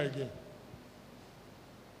didn't die again.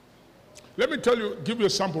 Let me tell you, give you a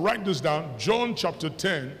sample. Write this down. John chapter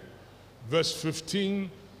 10, verse 15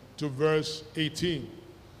 to verse 18.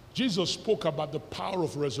 Jesus spoke about the power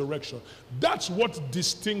of resurrection. That's what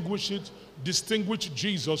distinguished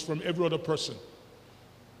Jesus from every other person.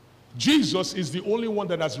 Jesus is the only one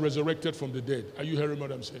that has resurrected from the dead. Are you hearing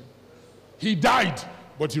what I'm saying? He died,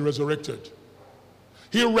 but he resurrected.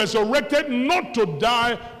 He resurrected not to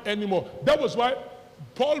die anymore. That was why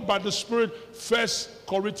Paul, by the Spirit, 1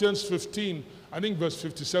 Corinthians 15, I think verse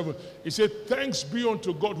 57, he said, thanks be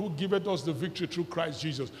unto God who giveth us the victory through Christ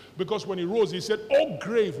Jesus. Because when he rose, he said, oh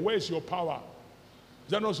grave, where is your power?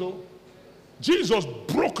 Is that not so? Jesus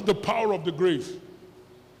broke the power of the grave.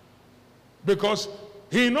 Because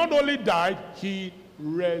he not only died, he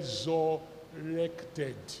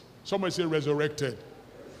resurrected. Somebody say resurrected.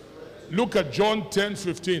 Look at John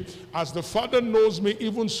 10:15. As the Father knows me,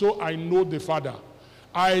 even so I know the Father.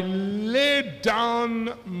 I lay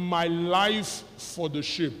down my life for the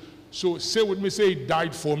sheep. So say with me, say he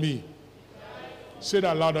died for me. Say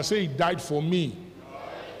that louder. Say he died for me.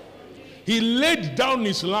 He laid down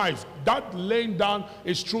his life. That laying down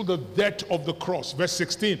is through the death of the cross. Verse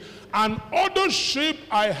 16. And other sheep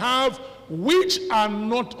I have which are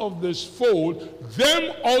not of this fold,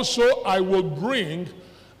 them also I will bring,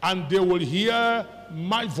 and they will hear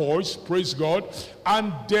my voice, praise God,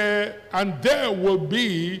 and there will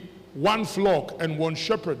be one flock and one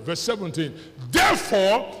shepherd. Verse 17.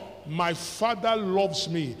 Therefore my Father loves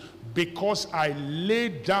me, because I lay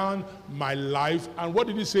down my life. And what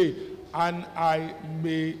did he say? And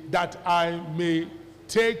that I may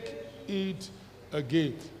take it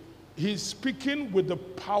again. He's speaking with the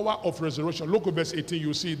power of resurrection. Look at verse 18,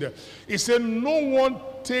 you see there. He said, no one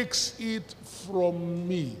takes it from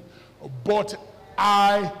me, but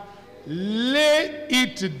I lay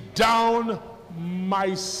it down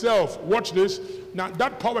myself. Watch this. Now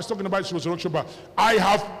that power is talking about is resurrection, but I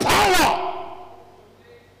have power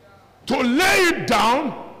to lay it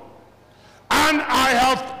down, and I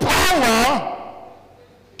have power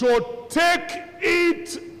to take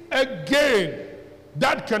it again.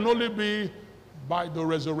 That can only be by the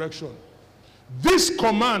resurrection. This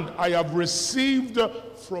command I have received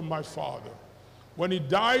from my Father. When he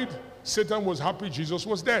died, Satan was happy Jesus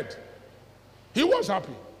was dead. He was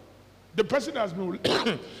happy. The person that has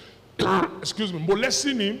been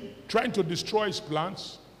molesting him, trying to destroy his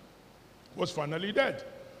plans, was finally dead.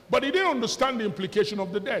 But he didn't understand the implication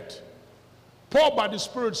of the death. Paul, by the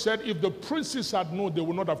Spirit, said, if the princes had known, they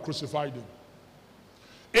would not have crucified him.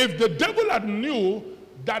 If the devil had knew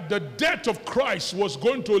that the death of Christ was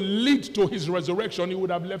going to lead to his resurrection, he would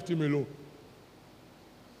have left him alone.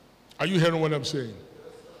 Are you hearing what I'm saying?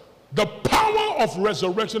 The power of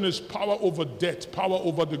resurrection is power over death, power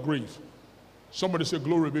over the grave. Somebody say,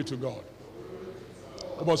 glory be to God.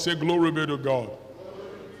 Come on, say, glory be to God.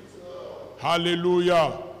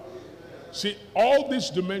 Hallelujah. See, all these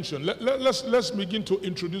dimensions, let's begin to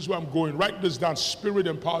introduce where I'm going. Write this down,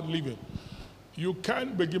 spirit-empowered living. You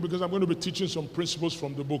can't begin because I'm going to be teaching some principles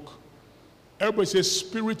from the book. Everybody say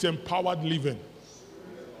spirit-empowered living.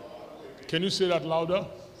 Can you say that louder?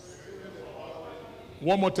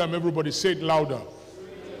 One more time, everybody, say it louder.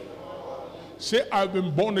 Say, I've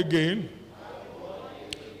been born again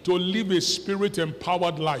to live a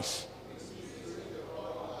spirit-empowered life.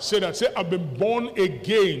 Say that. Say, I've been born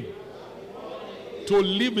again to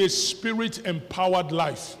live a spirit-empowered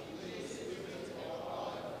life.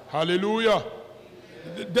 Hallelujah.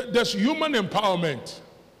 There's human empowerment.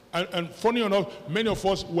 And funny enough, many of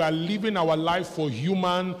us, we are living our life for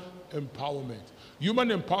human empowerment. Human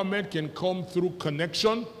empowerment can come through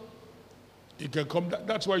connection. It can come.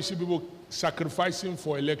 That's why you see people sacrificing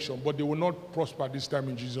for election, but they will not prosper this time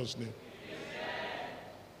in Jesus' name.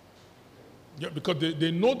 Yeah, because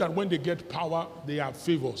they know that when they get power, they have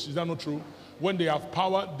favors. Is that not true? When they have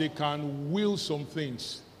power, they can will some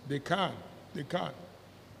things. They can.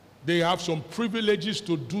 They have some privileges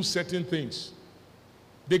to do certain things.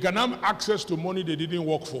 They can have access to money they didn't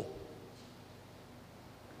work for.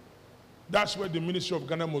 That's where the ministry of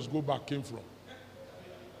Ghana Must Go Back came from.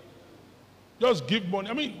 Just give money.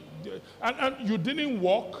 I mean, and you didn't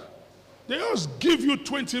work. They just give you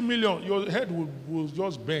 20 million. Your head will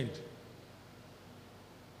just bend.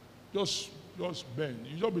 Just bend.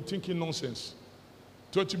 You just be thinking nonsense.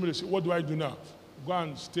 20 million. Say, what do I do now? Go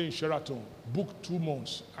and stay in Sheraton. Book 2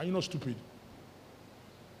 months. Are you not stupid?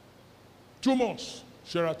 2 months,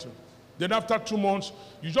 Sheraton. Then after 2 months,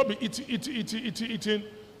 you just be eating.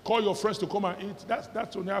 Call your friends to come and eat.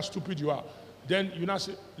 That's only how stupid you are. Then you now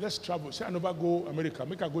say, let's travel. Say, I never go America.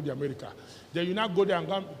 Make I go to America. Then you now go there and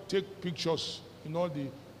go and take pictures.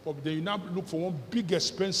 Then you now look for one big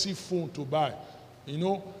expensive phone to buy. Then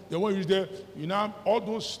when you're there, all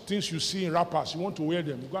those things you see in rappers, you want to wear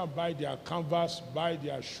them. You go and buy their canvas, buy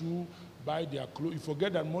their shoe, buy their clothes. You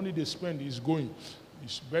forget that money they spend is going. You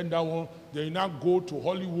spend that one. Then you now go to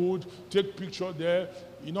Hollywood, take picture there.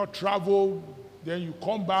 Travel. Then you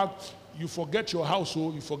come back. You forget your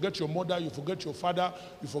household, you forget your mother, you forget your father,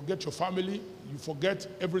 you forget your family, you forget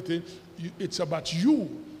everything. It's about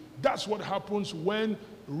you. That's what happens when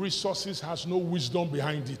resources has no wisdom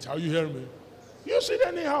behind it. Are you hearing me? You see it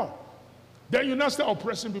anyhow. Then you now start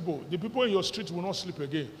oppressing people. The people in your street will not sleep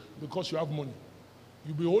again because you have money.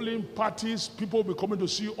 You'll be holding parties, people will be coming to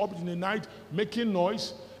see you up in the night, making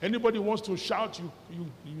noise. Anybody wants to shout, you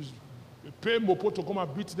pay Mopo to come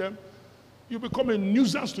and beat them. You become a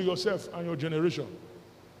nuisance to yourself and your generation.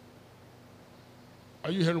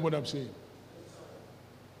 Are you hearing what I'm saying?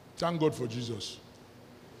 Thank God for Jesus.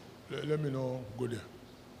 Let me know. Go there.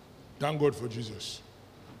 Thank God for Jesus.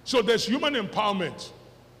 So there's human empowerment.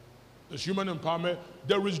 There's human empowerment.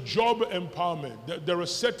 There is job empowerment. There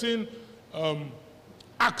is certain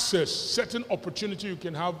access, certain opportunity you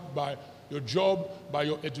can have by your job, by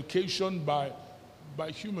your education, by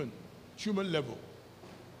human level.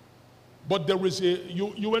 But there is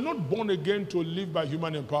you were not born again to live by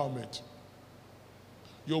human empowerment.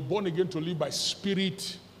 You're born again to live by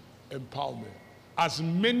spirit empowerment. As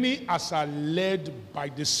many as are led by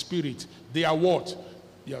the Spirit, they are what?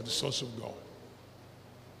 They are the source of God.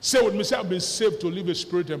 Say with me, say, I've been saved to live a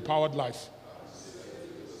spirit-empowered life.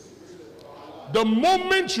 The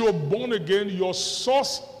moment you're born again, your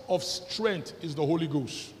source of strength is the Holy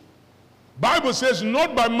Ghost. Bible says,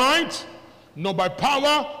 not by might, not by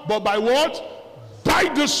power, but by what?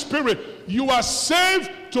 By the Spirit. You are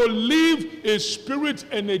saved to live a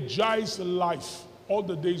spirit-energized life all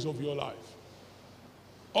the days of your life.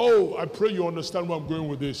 Oh, I pray you understand where I'm going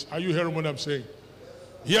with this. Are you hearing what I'm saying?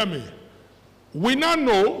 Hear me. We now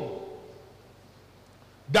know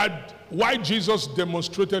that why Jesus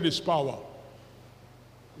demonstrated his power.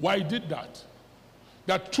 Why he did that.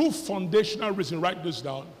 There are two foundational reasons. Write this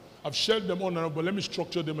down. I've shared them on and on, but let me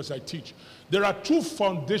structure them as I teach. There are two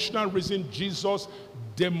foundational reasons Jesus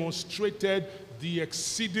demonstrated the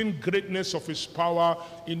exceeding greatness of his power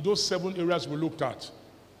in those 7 areas we looked at.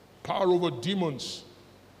 Power over demons,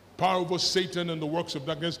 power over Satan and the works of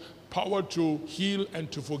darkness, power to heal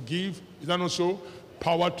and to forgive. Is that not so?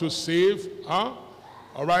 Power to save. All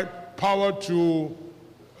right. Power to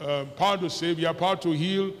save. Yeah, power to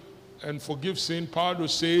heal and forgive sin. Power to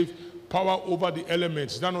save. Power over the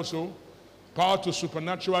elements. Is that not so? Power to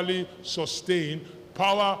supernaturally sustain.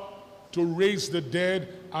 Power to raise the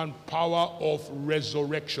dead, and power of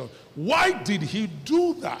resurrection. Why did he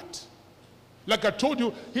do that? Like I told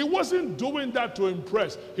you, he wasn't doing that to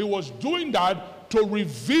impress. He was doing that to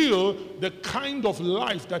reveal the kind of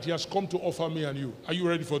life that he has come to offer me and you. Are you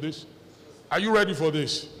ready for this? Are you ready for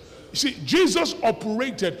this? You see, Jesus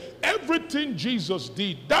operated everything Jesus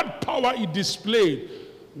did. That power he displayed,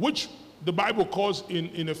 which the Bible calls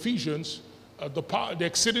in Ephesians, the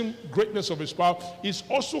exceeding greatness of his power, is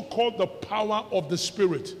also called the power of the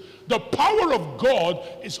Spirit. The power of God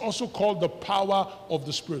is also called the power of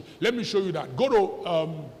the Spirit. Let me show you that. Go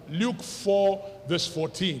to Luke 4, verse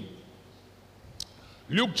 14.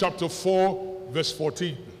 Luke chapter 4, verse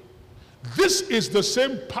 14. This is the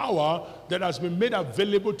same power that has been made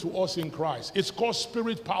available to us in Christ. It's called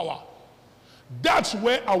spirit power. That's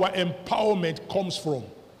where our empowerment comes from.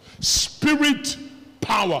 Spirit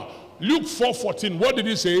power. Luke 4:14, what did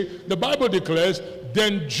he say? The Bible declares,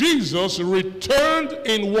 then Jesus returned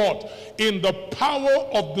in what? In the power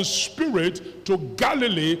of the Spirit to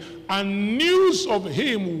Galilee, and news of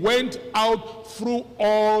him went out through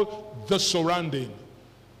all the surrounding.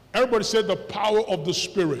 Everybody said the power of the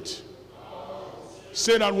Spirit.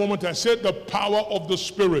 Say that one more time. Say the power of the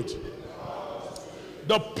Spirit.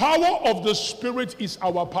 The power of the Spirit is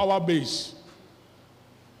our power base.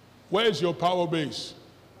 Where is your power base?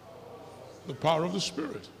 The power of the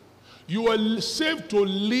Spirit. You are saved to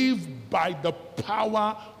live by the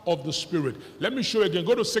power of the Spirit. Let me show you again.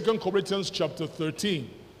 Go to 2 Corinthians chapter 13.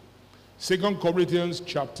 2 Corinthians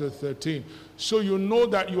chapter 13. So you know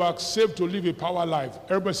that you are saved to live a power life.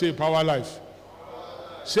 Everybody say power life.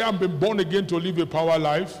 Say, I've been born again to live a power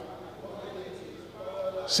life.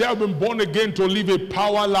 Say, I've been born again to live a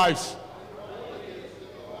power life.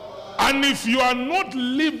 And if you are not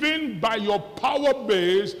living by your power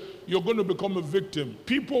base, you're going to become a victim.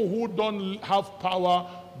 People who don't have power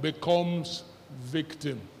becomes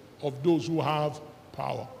victim of those who have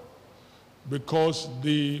power. Because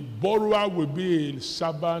the borrower will be a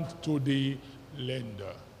servant to the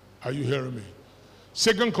lender. Are you hearing me?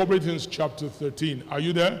 2 Corinthians chapter 13. Are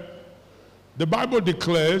you there? The Bible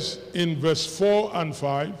declares in verse 4 and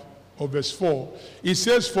 5, or verse 4, it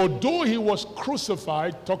says, for though he was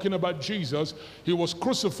crucified, talking about Jesus, he was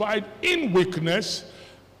crucified in weakness,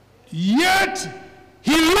 yet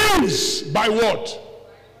he lives by what?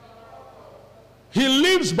 He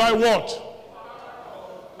lives by what?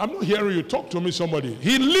 I'm not hearing you. Talk to me, somebody.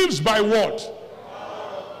 He lives by what?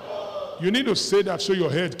 You need to say that so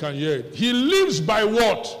your head can hear it. He lives by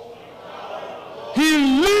what? He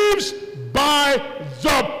lives by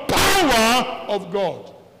the power of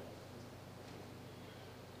God.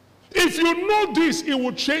 If you know this, it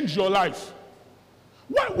will change your life.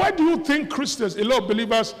 Why do you think Christians, a lot of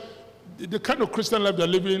believers, the kind of Christian life they're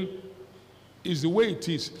living is the way it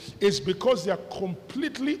is? It's because they are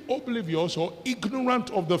completely oblivious or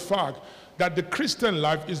ignorant of the fact that the Christian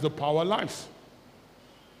life is the power life.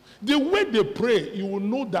 The way they pray, you will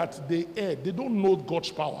know that they err. They don't know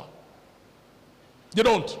God's power. They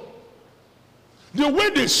don't. The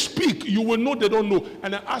way they speak, you will know they don't know.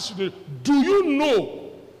 And I ask you, do you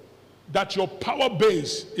know that your power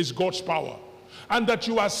base is God's power? And that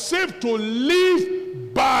you are saved to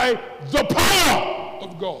live by the power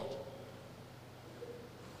of God?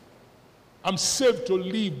 I'm saved to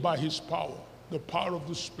live by his power, the power of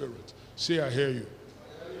the Spirit. Say, I hear you.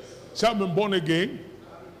 Say, I've been born again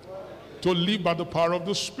to live by the power of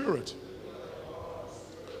the Spirit.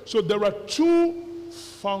 So there are two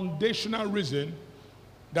foundational reasons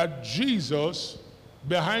that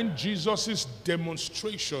behind Jesus'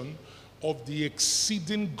 demonstration of the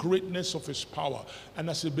exceeding greatness of his power. And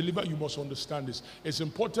as a believer, you must understand this. It's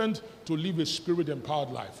important to live a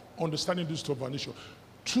spirit-empowered life. Understanding this to an issue.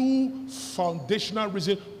 Two foundational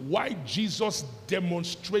reasons why Jesus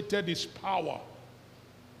demonstrated his power.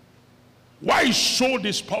 Why he showed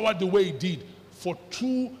his power the way he did. For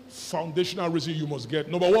two foundational reasons you must get.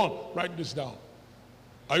 Number one, write this down.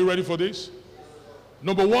 Are you ready for this?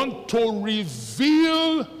 Number one, to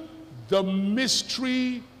reveal the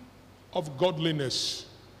mystery of godliness.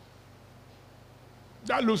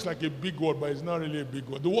 That looks like a big word, but it's not really a big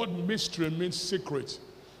word. The word mystery means secret.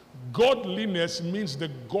 Godliness means the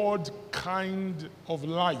God kind of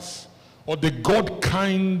life, or the God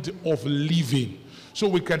kind of living. So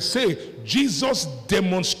we can say Jesus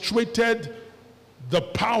demonstrated the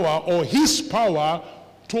power, or his power,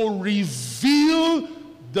 to reveal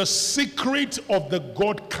the secret of the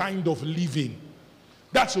God kind of living.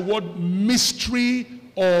 That's the word mystery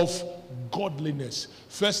of godliness.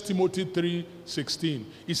 1 Timothy 3:16.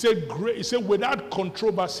 He said, without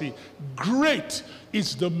controversy, great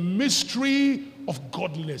is the mystery of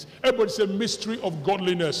godliness. Everybody say mystery of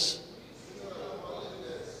godliness.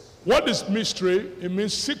 What is mystery? It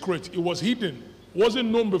means secret. It was hidden. Wasn't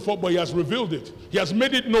known before, but he has revealed it. He has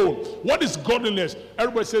made it known. What is godliness?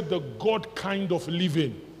 Everybody said the God kind of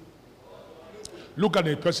living. Look at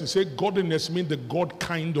a person. Say godliness means the God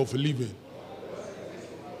kind of living.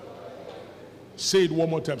 Say it one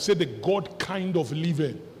more time. Say the God kind of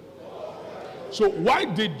living. So why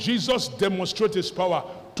did Jesus demonstrate his power?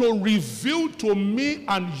 To reveal to me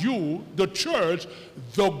and you, the church,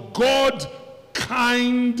 the God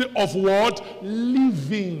kind of what?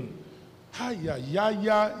 Living.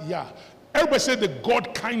 Yeah. Everybody say the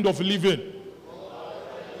God kind of living.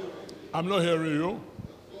 I'm not hearing you.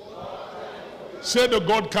 Say the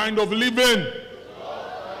God kind of living.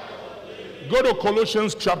 Go to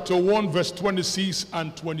Colossians chapter 1 verse 26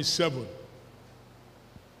 and 27.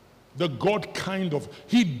 The God kind of.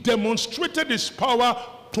 He demonstrated his power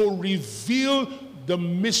to reveal the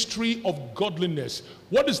mystery of godliness.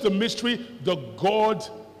 What is the mystery? The God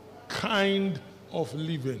kind of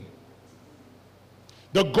living.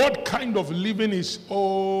 The God kind of living is,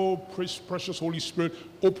 oh, precious Holy Spirit,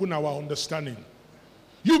 open our understanding.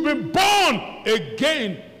 You've been born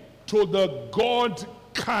again to the God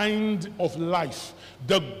kind of life,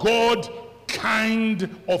 the God kind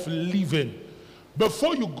of living.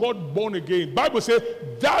 Before you got born again, Bible says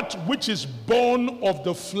that which is born of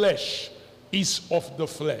the flesh is of the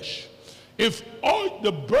flesh. If all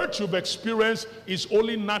the birth you've experienced is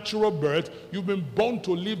only natural birth, you've been born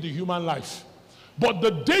to live the human life. But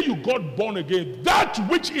the day you got born again, that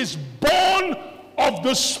which is born of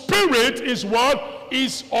the Spirit is what?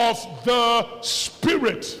 Is of the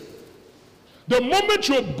Spirit. The moment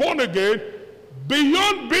you're born again,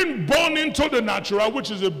 beyond being born into the natural,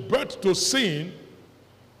 which is a birth to sin,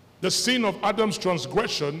 the sin of Adam's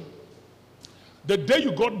transgression, the day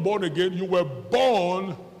you got born again, you were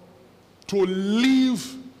born to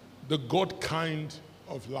live the God kind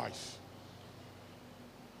of life.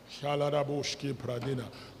 Colossians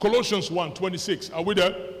 1:26. Are we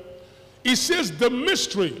there? It says the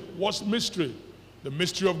mystery. What's mystery? The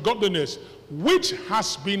mystery of godliness, which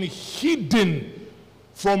has been hidden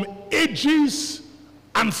from ages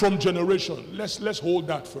and from generation. Let's hold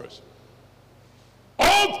that first.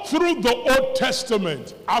 All through the Old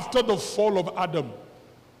Testament, after the fall of Adam,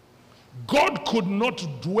 God could not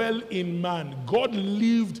dwell in man. God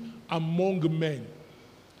lived among men.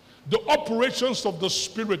 The operations of the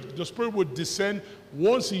Spirit would descend.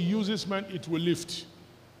 Once he uses man, it will lift.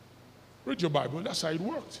 Read your Bible. That's how it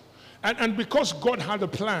worked. And because God had a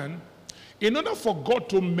plan, in order for God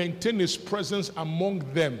to maintain his presence among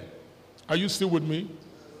them, are you still with me?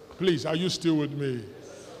 Please, are you still with me?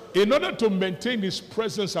 In order to maintain his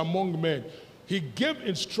presence among men, he gave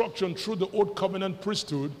instruction through the Old Covenant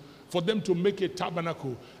priesthood for them to make a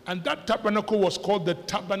tabernacle. And that tabernacle was called the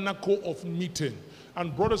Tabernacle of Meeting.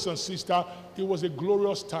 And brothers and sisters, it was a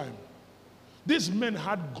glorious time. These men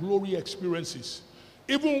had glory experiences.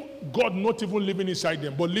 Even God not even living inside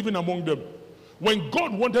them, but living among them. When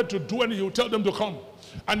God wanted to do anything, he would tell them to come.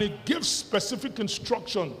 And he gives specific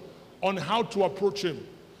instruction on how to approach him.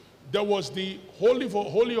 There was the Holy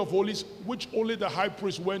of Holies, which only the high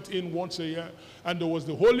priest went in once a year. And there was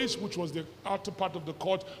the Holies, which was the outer part of the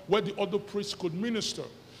court, where the other priests could minister.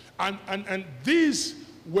 And these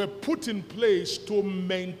were put in place to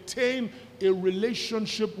maintain a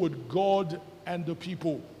relationship with God and the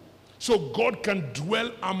people. So God can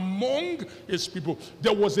dwell among his people.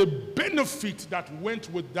 There was a benefit that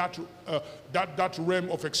went with that realm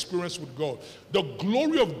of experience with God. The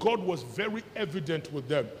glory of God was very evident with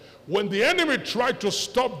them. When the enemy tried to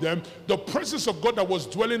stop them, the presence of God that was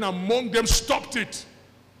dwelling among them stopped it.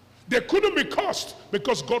 They couldn't be cursed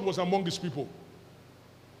because God was among his people.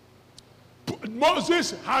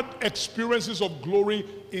 Moses had experiences of glory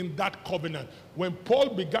in that covenant. When Paul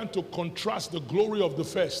began to contrast the glory of the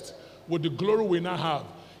first with the glory we now have,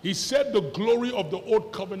 he said the glory of the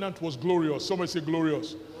old covenant was glorious. Somebody say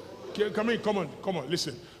glorious. Okay, come on,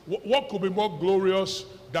 listen. What could be more glorious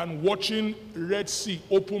than watching Red Sea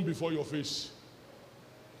open before your face?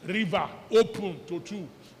 River open to two.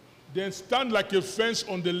 Then stand like a fence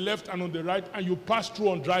on the left and on the right, and you pass through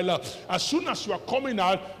on dry land. As soon as you are coming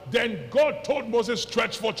out, then God told Moses,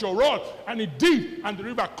 stretch forth your rod. And he did, and the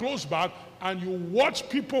river closed back, and you watch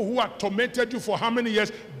people who had tormented you for how many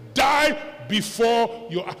years die before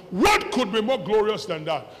you. What could be more glorious than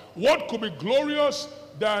that? What could be glorious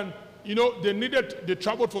than, they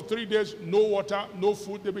traveled for 3 days, no water, no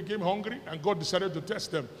food, they became hungry, and God decided to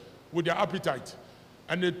test them with their appetite.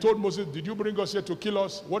 And they told Moses, did you bring us here to kill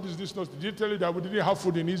us? What is this? Did he tell you that we didn't have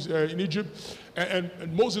food in Egypt? And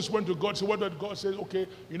Moses went to God and said, what did God say? Okay,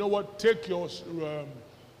 you know what? Take your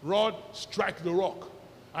rod, strike the rock.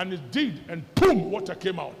 And it did, and boom, water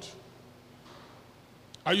came out.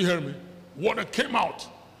 Are you hearing me? Water came out,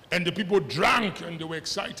 and the people drank, and they were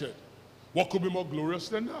excited. What could be more glorious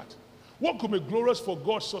than that? What could be glorious for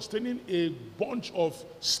God sustaining a bunch of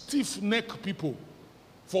stiff-necked people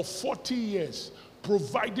for 40 years,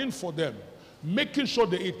 providing for them, making sure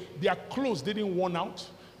they ate. Their clothes didn't worn out.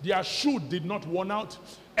 Their shoe did not worn out.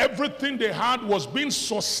 Everything they had was being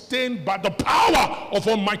sustained by the power of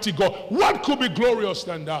Almighty God. What could be glorious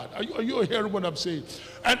than that? Are you hearing what I'm saying?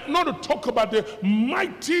 And not to talk about the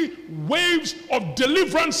mighty waves of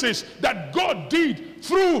deliverances that God did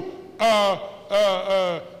through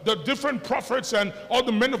the different prophets and all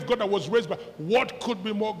the men of God that was raised by. What could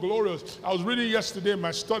be more glorious? I was reading yesterday in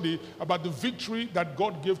my study about the victory that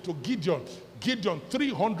God gave to Gideon. Gideon,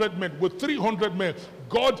 300 men. With 300 men,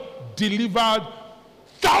 God delivered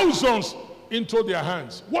thousands into their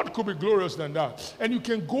hands. What could be glorious than that? And you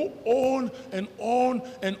can go on and on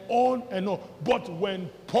and on and on. But when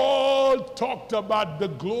Paul talked about the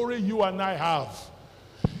glory you and I have,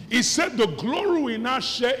 he said the glory we now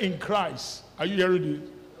share in Christ. Are you hearing me?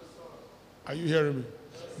 Are you hearing me?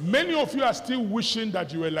 Many of you are still wishing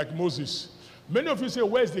that you were like Moses. Many of you say,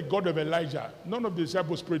 where's the God of Elijah? None of the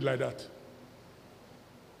disciples prayed like that.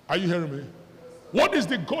 Are you hearing me? What is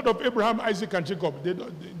the God of Abraham, Isaac, and Jacob?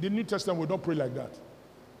 The New Testament will not pray like that.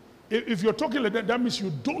 If you're talking like that, that means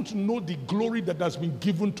you don't know the glory that has been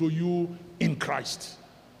given to you in Christ.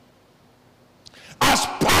 As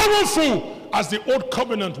powerful as the old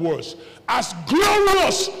covenant was, as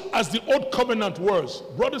glorious as the old covenant was,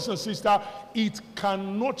 brothers and sisters, it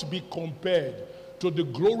cannot be compared to the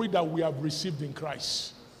glory that we have received in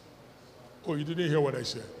Christ. Oh, you didn't hear what I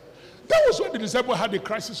said? That was when the disciples had a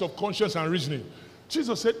crisis of conscience and reasoning.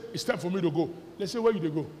 Jesus said, it's time for me to go. They said, where you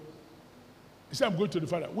go? He said, I'm going to the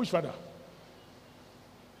Father. Which Father?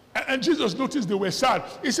 And Jesus noticed they were sad.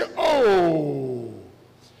 He said, oh,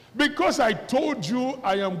 because I told you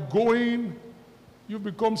I am going, you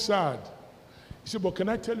become sad. He said, but can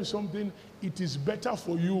I tell you something? It is better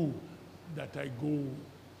for you that I go.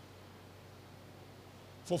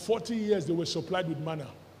 For 40 years, they were supplied with manna.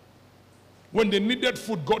 When they needed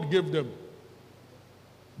food, God gave them.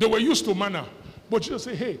 They were used to manna. But Jesus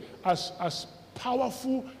said, hey, as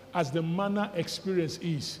powerful as the manna experience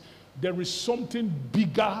is, there is something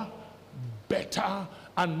bigger, better,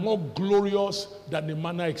 and more glorious than the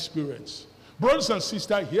manna experience. Brothers and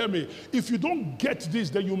sisters, hear me. If you don't get this,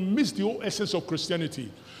 then you miss the whole essence of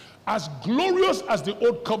Christianity. As glorious as the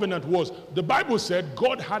old covenant was, the Bible said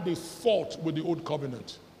God had a fault with the old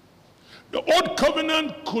covenant. The old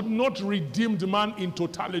covenant could not redeem the man in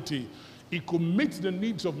totality. It could meet the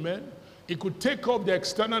needs of men. It could take up the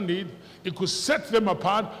external need. It could set them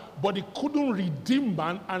apart, but it couldn't redeem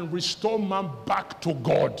man and restore man back to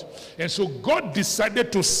God. And so God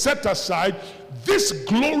decided to set aside this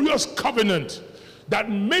glorious covenant that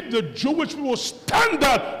made the Jewish people stand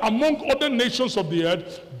out among other nations of the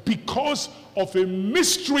earth because of a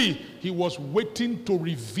mystery he was waiting to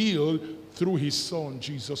reveal through his son,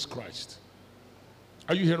 Jesus Christ.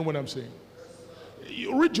 Are you hearing what I'm saying?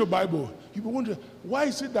 You read your Bible, you will wonder, why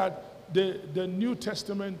is it that the New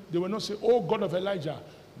Testament, they will not say, oh, God of Elijah,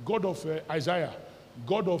 God of Isaiah,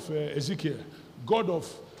 God of Ezekiel, God of,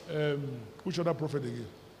 which other prophet again?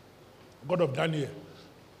 God of Daniel,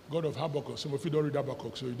 God of Habakkuk. Some of you don't read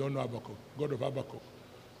Habakkuk, so you don't know Habakkuk. God of Habakkuk.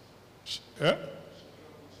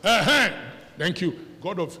 Thank you.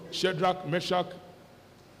 God of Shadrach, Meshach,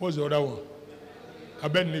 what's the other one?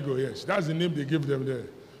 Abednego, yes. That's the name they give them there.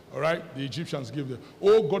 All right? The Egyptians give them.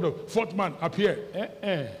 Oh, God of, fourth man, appear.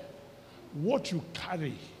 What you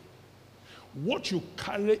carry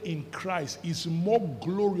in Christ is more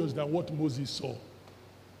glorious than what Moses saw.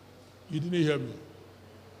 You didn't hear me?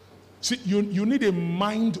 See, you need a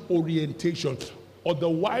mind orientation.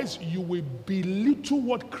 Otherwise, you will belittle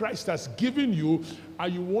what Christ has given you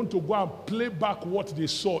and you want to go and play back what they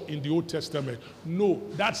saw in the Old Testament. No,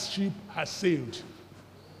 that ship has sailed.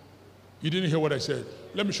 You didn't hear what I said?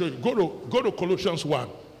 Let me show you. Go to Colossians 1.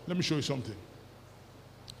 Let me show you something.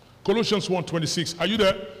 Colossians 1:26. Are you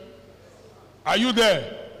there? Are you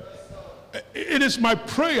there? It is my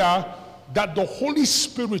prayer that the Holy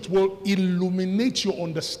Spirit will illuminate your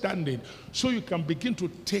understanding so you can begin to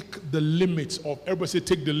take the limits off. Everybody say,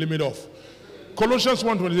 take the limit off. Colossians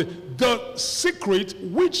 1:26. The secret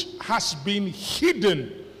which has been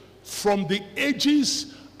hidden from the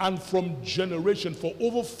ages and from generation for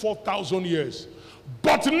over 4,000 years,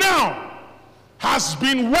 but now has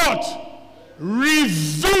been what?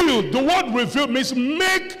 Revealed. The word revealed means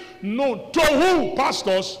make known. To who?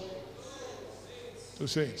 Pastors? To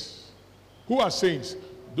saints. Who are saints?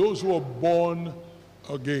 Those who are born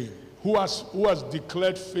Again. Who has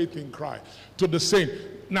declared faith in Christ? To the saint.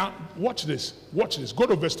 Now, watch this. Watch this. Go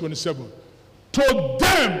to verse 27. To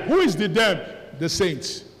them, who is the them? The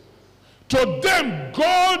saints. To them,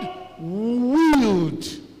 God willed.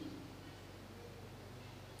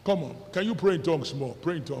 Come on. Can you pray in tongues more?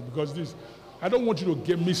 Pray in tongues, because this, I don't want you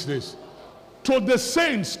to miss this. To the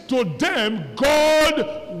saints, to them,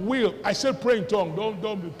 God will. I said pray in tongue.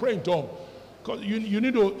 Don't pray in tongue. Because you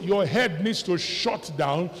need to, your head needs to shut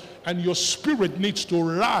down and your spirit needs to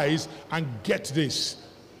rise and get this.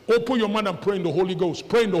 Open your mouth and pray in the Holy Ghost.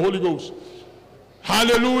 Pray in the Holy Ghost.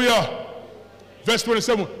 Hallelujah. Verse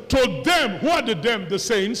 27. To them, who are the them? The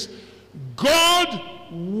saints. God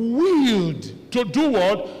willed to do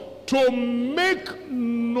what? To make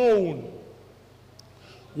known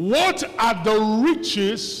what are the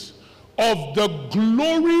riches of the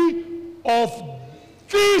glory of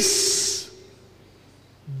this.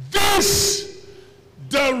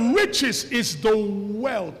 The riches is the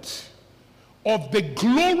wealth of the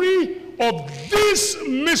glory of this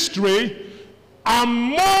mystery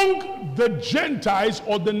among the Gentiles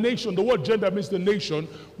or the nation. The word Gentile means the nation.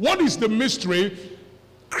 What is the mystery?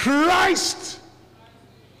 Christ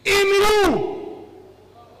in you.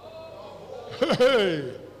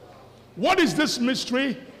 Hey. What is this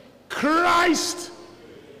mystery? Christ.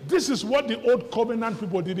 This is what the old covenant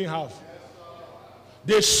people didn't have.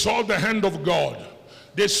 They saw the hand of God.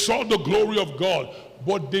 They saw the glory of God.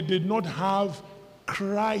 But they did not have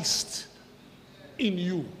Christ in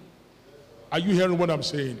you. Are you hearing what I'm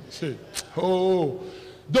saying? Say, oh.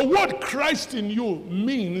 The word Christ in you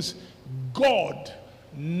means God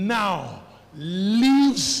now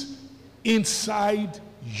lives inside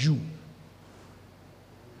you.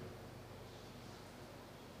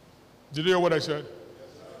 Did you hear what I said?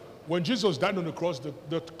 When Jesus died on the cross,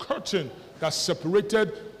 the curtain that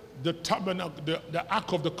separated the tabernacle, the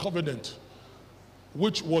Ark of the Covenant,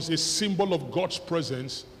 which was a symbol of God's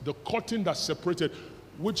presence, the curtain that separated,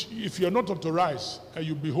 which if you're not authorized and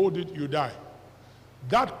you behold it, you die.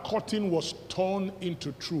 That curtain was torn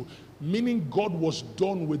into two, meaning God was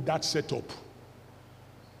done with that setup.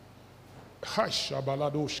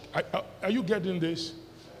 Are you getting this?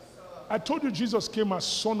 I told you Jesus came as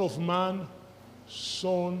Son of Man,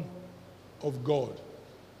 Son of God.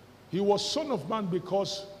 He was Son of Man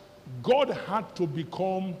because God had to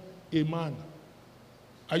become a man.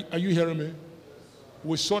 Are you hearing me?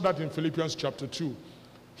 We saw that in Philippians chapter 2.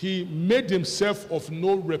 He made himself of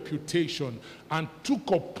no reputation and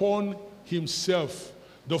took upon himself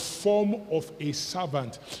the form of a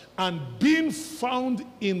servant. And being found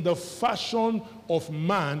in the fashion of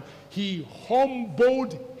man, he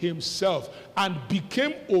humbled himself and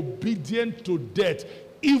became obedient to death,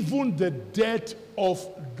 even the death of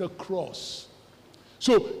the cross.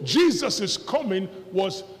 So Jesus' coming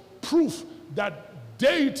was proof that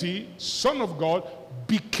deity, Son of God,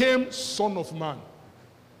 became Son of Man.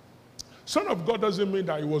 Son of God doesn't mean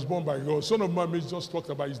that he was born by God. Son of Man means just talked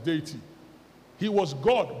about his deity. He was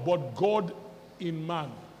God, but God in man.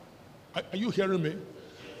 Are you hearing me?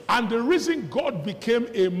 And the reason God became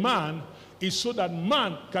a man is so that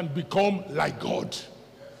man can become like God.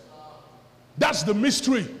 That's the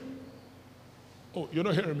mystery. Oh, you're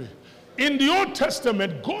not hearing me? In the Old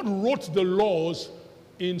Testament, God wrote the laws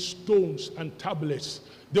in stones and tablets.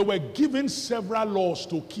 They were given several laws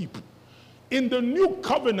to keep. In the New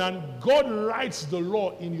Covenant, God writes the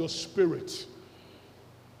law in your spirit.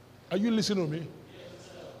 Are you listening to me?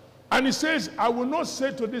 And he says, I will not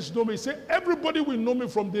say to this know me. He said, everybody will know me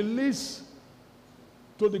from the least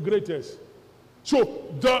to the greatest.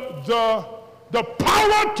 So the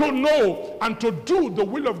power to know and to do the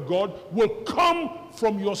will of God will come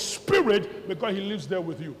from your spirit because he lives there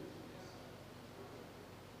with you.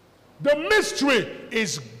 The mystery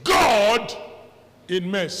is God in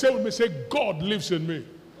me. Say with me, say, God lives in me.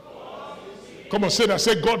 Come on, say that.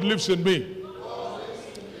 Say, God lives in me.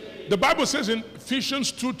 The Bible says in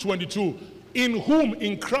Ephesians 2:22, in whom,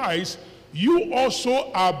 in Christ, you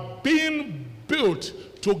also are being built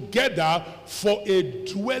together for a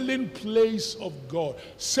dwelling place of God.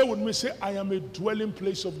 Say with me, say, I am a dwelling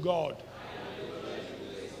place of God.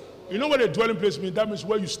 You know what a dwelling place means? That means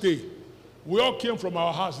where you stay. We all came from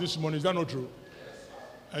our house this morning. Is that not true?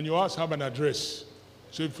 And your house have an address.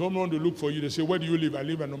 So if someone want to look for you, they say, where do you live? I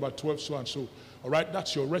live at number 12, so and so. All right,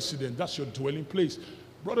 that's your residence. That's your dwelling place.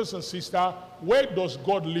 Brothers and sisters, where does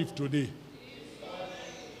God live today?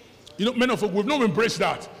 You know, many of us, we've not embraced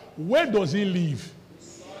that. Where does he live?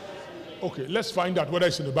 Okay, let's find out whether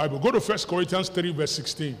it's in the Bible. Go to 1 Corinthians 3, verse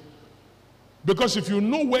 16. Because if you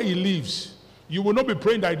know where he lives, you will not be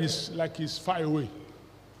praying that it is like he's far away.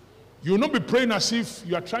 You will not be praying as if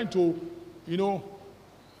you are trying to,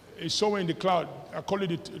 it's somewhere in the cloud. I call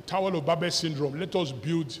it the Tower of Babel syndrome. Let us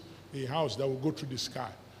build a house that will go through the sky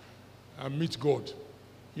and meet God.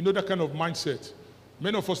 You know that kind of mindset.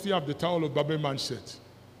 Many of us still have the Tower of Babel mindset.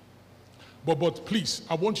 But please,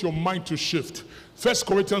 I want your mind to shift. 1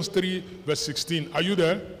 Corinthians 3, verse 16. Are you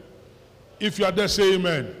there? If you are there, say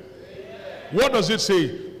amen. Amen. What does it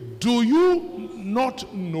say? Do you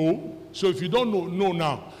not know? So if you don't know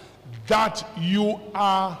now, that you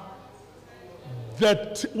are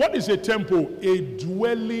what is a temple? A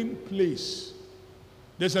dwelling place.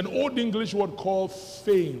 There's an old English word called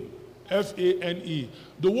fane. F-A-N-E.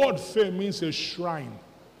 The word fane means a shrine.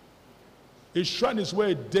 A shrine is where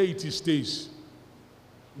a deity stays.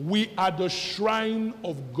 We are the shrine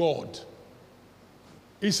of God.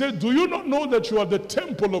 He said, do you not know that you are the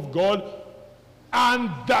temple of God,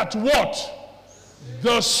 and that what?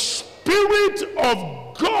 The Spirit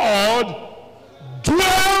of God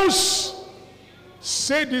dwells.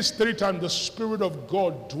 Say this 3 times. The Spirit of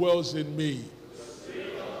God dwells in me. The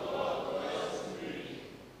Spirit of God dwells in me.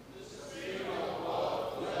 The Spirit of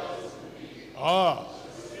God dwells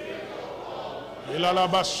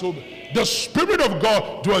in me. The Spirit of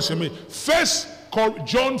God dwells in me. First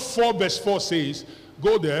John 4 verse 4 says,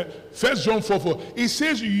 go there. 1 John 4:4. It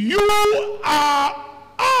says, you are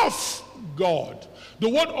of God. The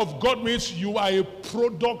word of God means you are a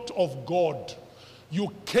product of God.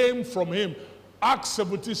 You came from him. Acts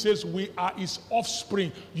 17 says we are his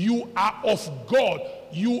offspring. You are of God.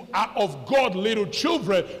 You are of God, little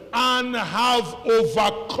children, and have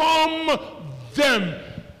overcome them.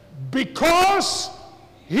 Because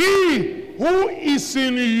he who is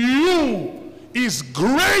in you is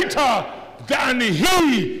greater than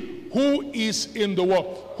he who is in the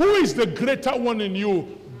world. Who is the greater one in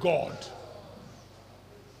you? God.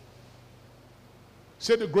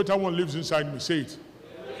 Say the greater one lives inside me. Say it.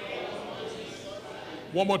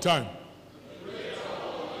 One more time.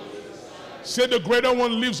 Say the greater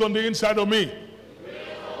one lives on the inside of me.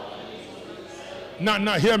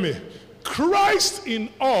 Now hear me. Christ in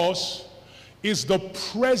us is the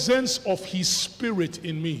presence of his Spirit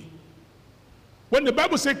in me. When the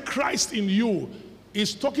Bible says Christ in you,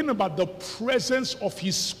 it's talking about the presence of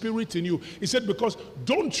his Spirit in you. He said, because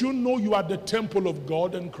don't you know you are the temple of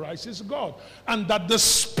God and Christ is God? And that the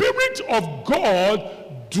Spirit of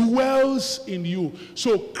God dwells in you.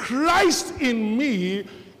 So Christ in me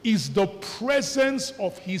is the presence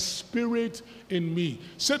of his Spirit in me.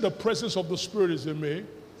 Say the presence of the Spirit is in me.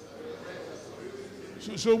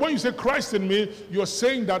 So when you say Christ in me, you're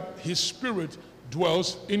saying that his Spirit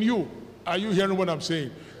dwells in you. Are you hearing what I'm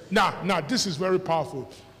saying? Now, this is very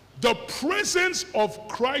powerful. The presence of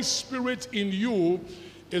Christ's Spirit in you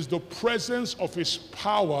is the presence of his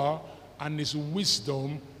power and his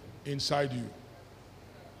wisdom inside you.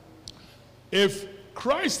 If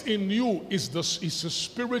Christ in you is the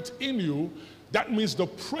Spirit in you, that means the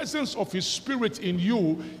presence of his Spirit in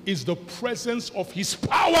you is the presence of his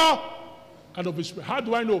power and of his Spirit. How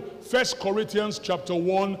do I know? 1 Corinthians chapter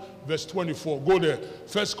 1 verse 24. Go there.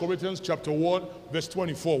 1 Corinthians chapter 1 verse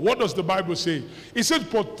 24. What does the Bible say? It says,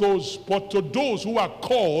 but to those who are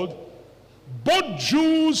called, both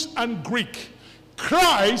Jews and Greek,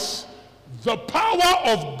 Christ, the power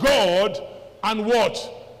of God, and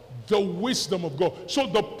what? The wisdom of God. So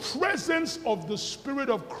the presence of the Spirit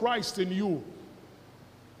of Christ in you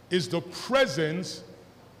is the presence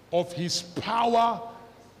of his power.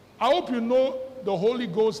 I hope you know the Holy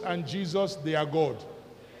Ghost and Jesus, they are God.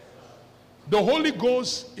 The Holy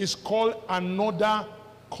Ghost is called another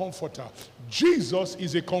comforter. Jesus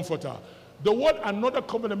is a comforter. The word another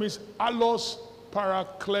comforter means allos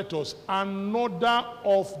parakletos, another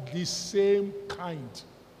of the same kind.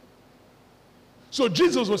 So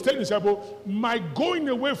Jesus was telling his disciples, my going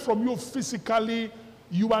away from you physically,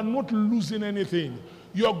 you are not losing anything.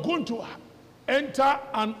 You are going to enter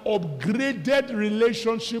an upgraded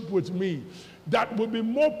relationship with me that will be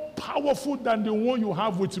more powerful than the one you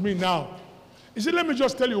have with me now. He said, let me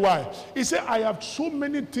just tell you why. He said, I have so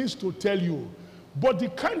many things to tell you, but the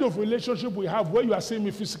kind of relationship we have where you are seeing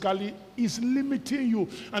me physically is limiting you.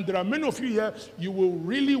 And there are many of you here, you will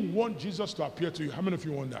really want Jesus to appear to you. How many of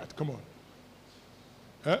you want that? Come on.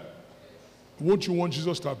 Eh? Won't you want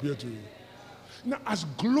Jesus to appear to you? Now, as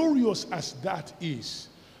glorious as that is,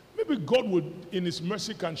 maybe God would, in his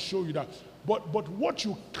mercy, can show you that. But what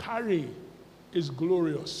you carry is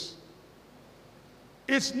glorious.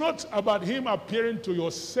 It's not about him appearing to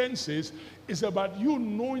your senses. It's about you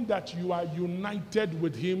knowing that you are united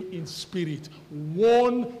with him in spirit.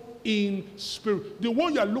 One in spirit. The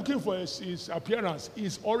one you are looking for is appearance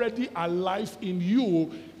is already alive in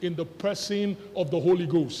you in the person of the Holy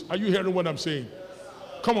Ghost. Are you hearing what I'm saying?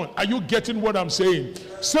 Come on, are you getting what I'm saying?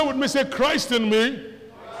 Say with me, say, Christ in me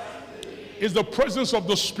is the presence of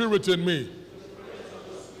the Spirit in me.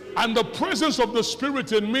 And the presence of the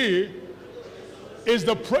Spirit in me is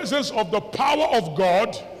the presence of the power of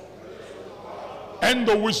God and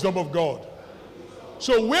the wisdom of God.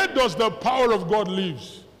 So where does the power of God live?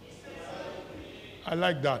 I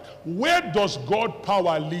like that. Where does God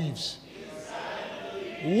power live?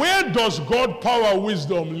 Where does God power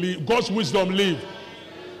wisdom live? God's wisdom live?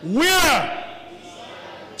 Where?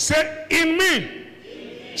 Say in me.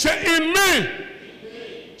 Say in me.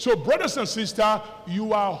 So brothers and sisters,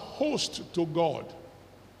 you are host to God.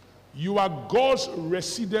 You are God's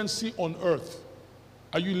residency on earth.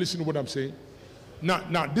 Are you listening to what I'm saying?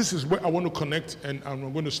 Now, this is where I want to connect, and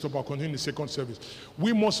I'm going to stop. I'll continue in the second service.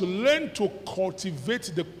 We must learn to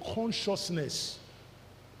cultivate the consciousness.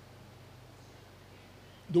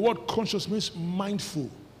 The word conscious means mindful.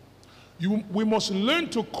 We must learn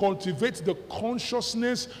to cultivate the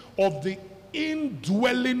consciousness of the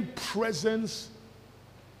indwelling presence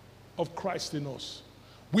of Christ in us.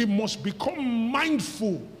 We must become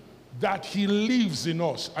mindful that he lives in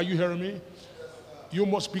us. Are you hearing me? You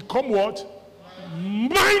must become what?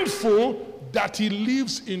 Mindful that he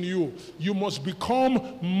lives in you. You must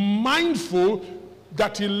become mindful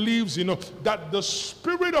that he lives in us. That the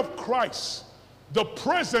Spirit of Christ, the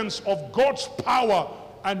presence of God's power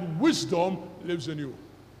and wisdom lives in you.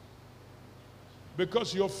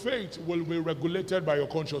 Because your faith will be regulated by your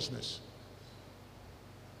consciousness.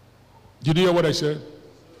 Did you hear what I said?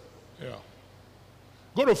 Yeah.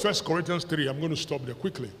 Go to 1 Corinthians 3. I'm going to stop there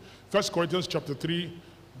quickly. 1 Corinthians chapter 3,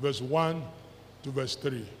 verse 1 to verse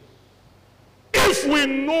 3. If we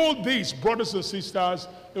know this, brothers and sisters,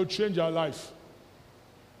 it will change our life.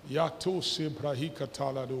 You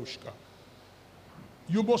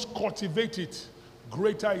must cultivate it.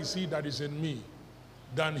 Greater is he that is in me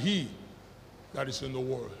than he that is in the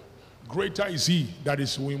world. Greater is he that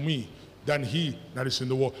is with me than he that is in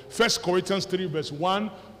the world. 1 Corinthians 3, verse 1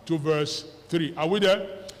 to verse 3. Are we there?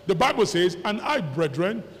 The Bible says, and I,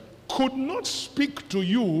 brethren, could not speak to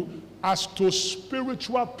you as to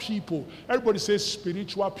spiritual people. Everybody says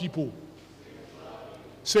spiritual people.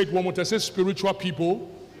 Say it one more time. Say spiritual people.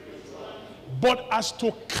 But as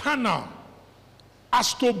to carnal,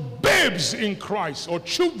 as to babes in Christ, or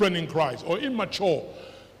children in Christ, or immature.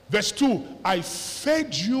 Verse 2, I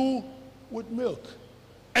fed you with milk,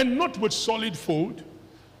 and not with solid food,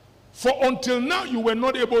 for until now you were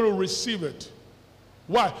not able to receive it.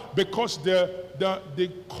 Why? Because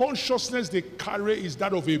the consciousness they carry is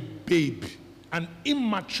that of a babe, an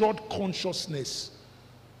immature consciousness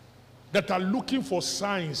that are looking for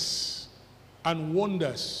signs and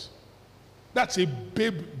wonders. That's a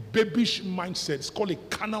babyish mindset. It's called a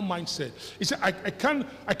carnal mindset. He said, I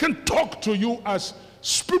can't talk to you as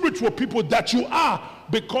spiritual people that you are,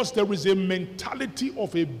 because there is a mentality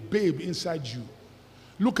of a babe inside you.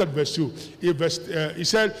 Look at verse 2. He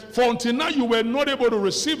said, for until now you were not able to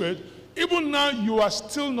receive it, even now you are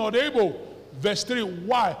still not able. Verse 3,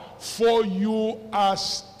 why? For you are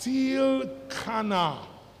still carnal.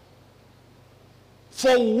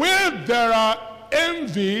 For where there are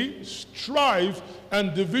envy, strife,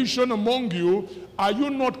 and division among you, are you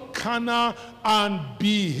not carnal and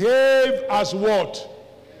behave as what?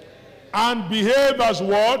 And behave as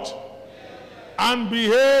what? And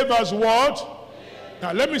behave as what?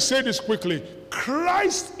 Now let me say this quickly.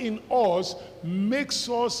 Christ in us makes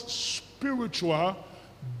us spiritual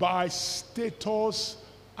by status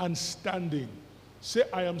and standing. Say,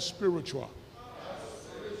 I am spiritual.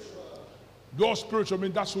 You're spiritual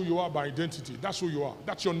means that's who you are by identity. That's who you are.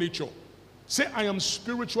 That's your nature. Say, I am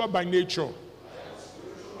spiritual by nature.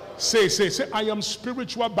 Say, I am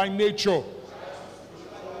spiritual by nature.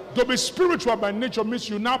 To be spiritual by nature means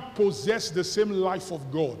you now possess the same life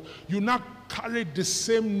of God. You now carry the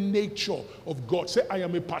same nature of God. Say, I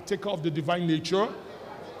am a partaker of the divine nature.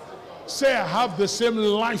 Say, I have the same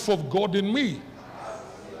life of God in me.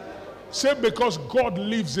 Say, because God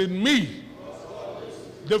lives in me.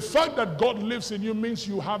 The fact that God lives in you means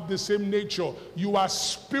you have the same nature. You are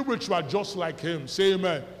spiritual just like him. Say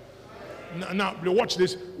amen. Now, watch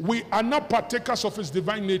this. We are not partakers of his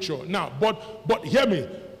divine nature. Now, but hear me.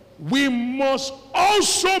 We must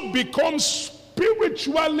also become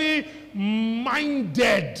spiritually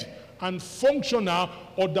minded and functional,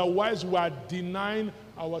 otherwise we are denying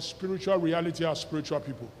our spiritual reality, our spiritual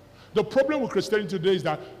people. The problem with Christianity today is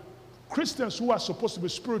that Christians who are supposed to be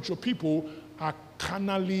spiritual people are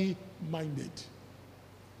carnally minded.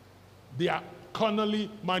 They are carnally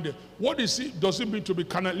minded. What does it mean to be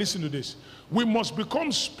carnal? Listen to this. We must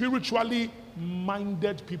become spiritually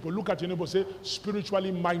minded people. Look at your neighbor, say,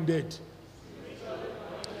 spiritually minded.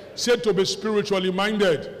 Say, to be spiritually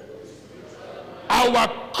minded.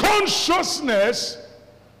 Our consciousness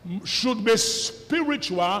should be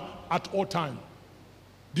spiritual at all time.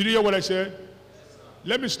 Did you hear what I said?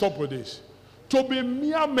 Let me stop with this. To be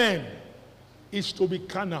mere men is to be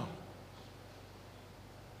carnal.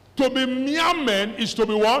 To be mere men is to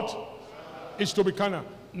be what? Is to be carnal.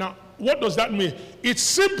 Now, what does that mean? It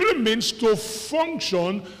simply means to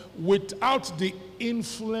function without the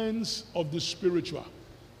influence of the spiritual.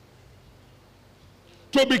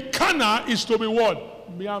 To be carnal is to be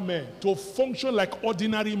what? Mere men. To function like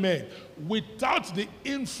ordinary men without the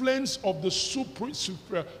influence of the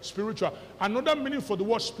spiritual. Another meaning for the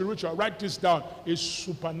word spiritual, write this down, is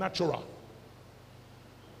supernatural.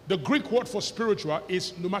 The Greek word for spiritual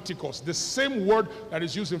is pneumatikos, the same word that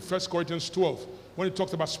is used in 1 Corinthians 12 when it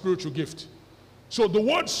talks about spiritual gift. So the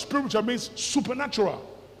word spiritual means supernatural.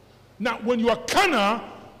 Now, when you are carnal,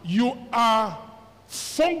 you are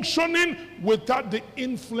functioning without the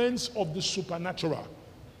influence of the supernatural.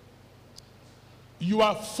 You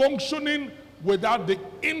are functioning without the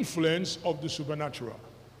influence of the supernatural.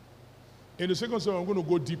 In the second sermon, I'm going to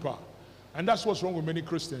go deeper. And that's what's wrong with many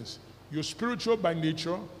Christians. You're spiritual by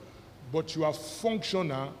nature, but you are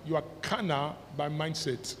functional, you are carnal by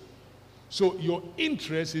mindset. So your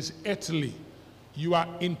interest is earthly. You are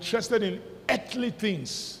interested in earthly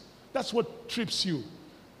things. That's what trips you.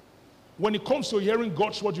 When it comes to hearing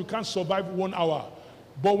God's word, you can't survive 1 hour.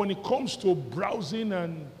 But when it comes to browsing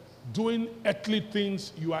and doing earthly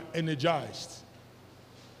things, you are energized.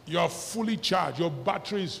 You are fully charged. Your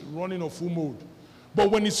battery is running on full mode. But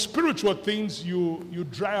when it's spiritual things, you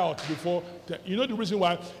dry out before. You know the reason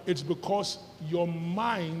why? It's because your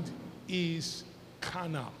mind is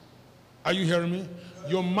carnal. Are you hearing me?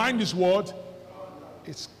 Your mind is what?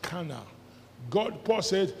 It's carnal. Paul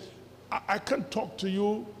said, I can't talk to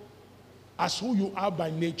you as who you are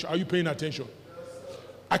by nature. Are you paying attention?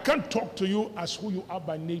 I can't talk to you as who you are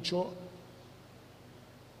by nature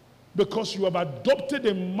because you have adopted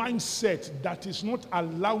a mindset that is not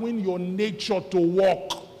allowing your nature to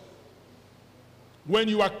work. When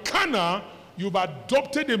you are carnal, you've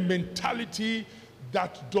adopted a mentality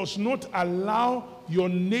that does not allow your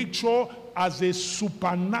nature as a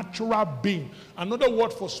supernatural being. Another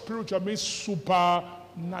word for spiritual means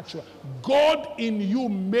supernatural. God in you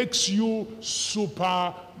makes you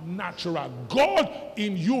supernatural. God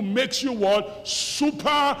in you makes you what?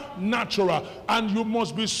 Supernatural. And you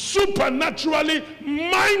must be supernaturally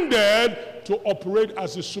minded to operate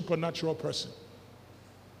as a supernatural person.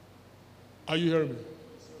 Are you hearing me?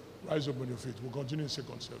 Rise up on your feet. We'll continue in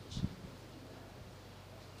second service.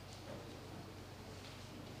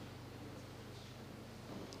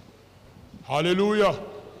 Hallelujah.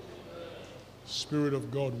 Spirit of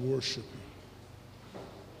God, worship you.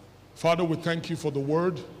 Father, we thank you for the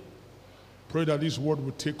word. Pray that this word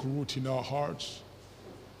will take root in our hearts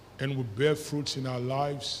and will bear fruits in our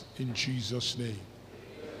lives in Jesus' name.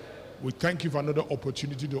 We thank you for another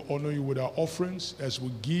opportunity to honor you with our offerings. As we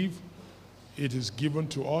give, it is given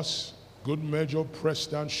to us. Good measure,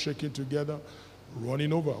 pressed down, shaken together,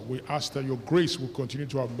 running over. We ask that your grace will continue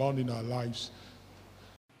to abound in our lives.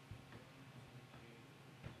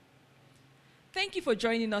 Thank you for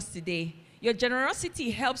joining us today. Your generosity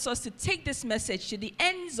helps us to take this message to the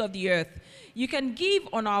ends of the earth. You can give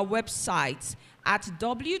on our website at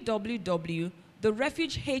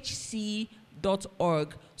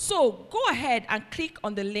www.therefugehc.org. So go ahead and click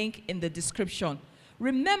on the link in the description.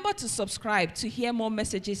 Remember to subscribe to hear more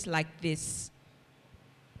messages like this.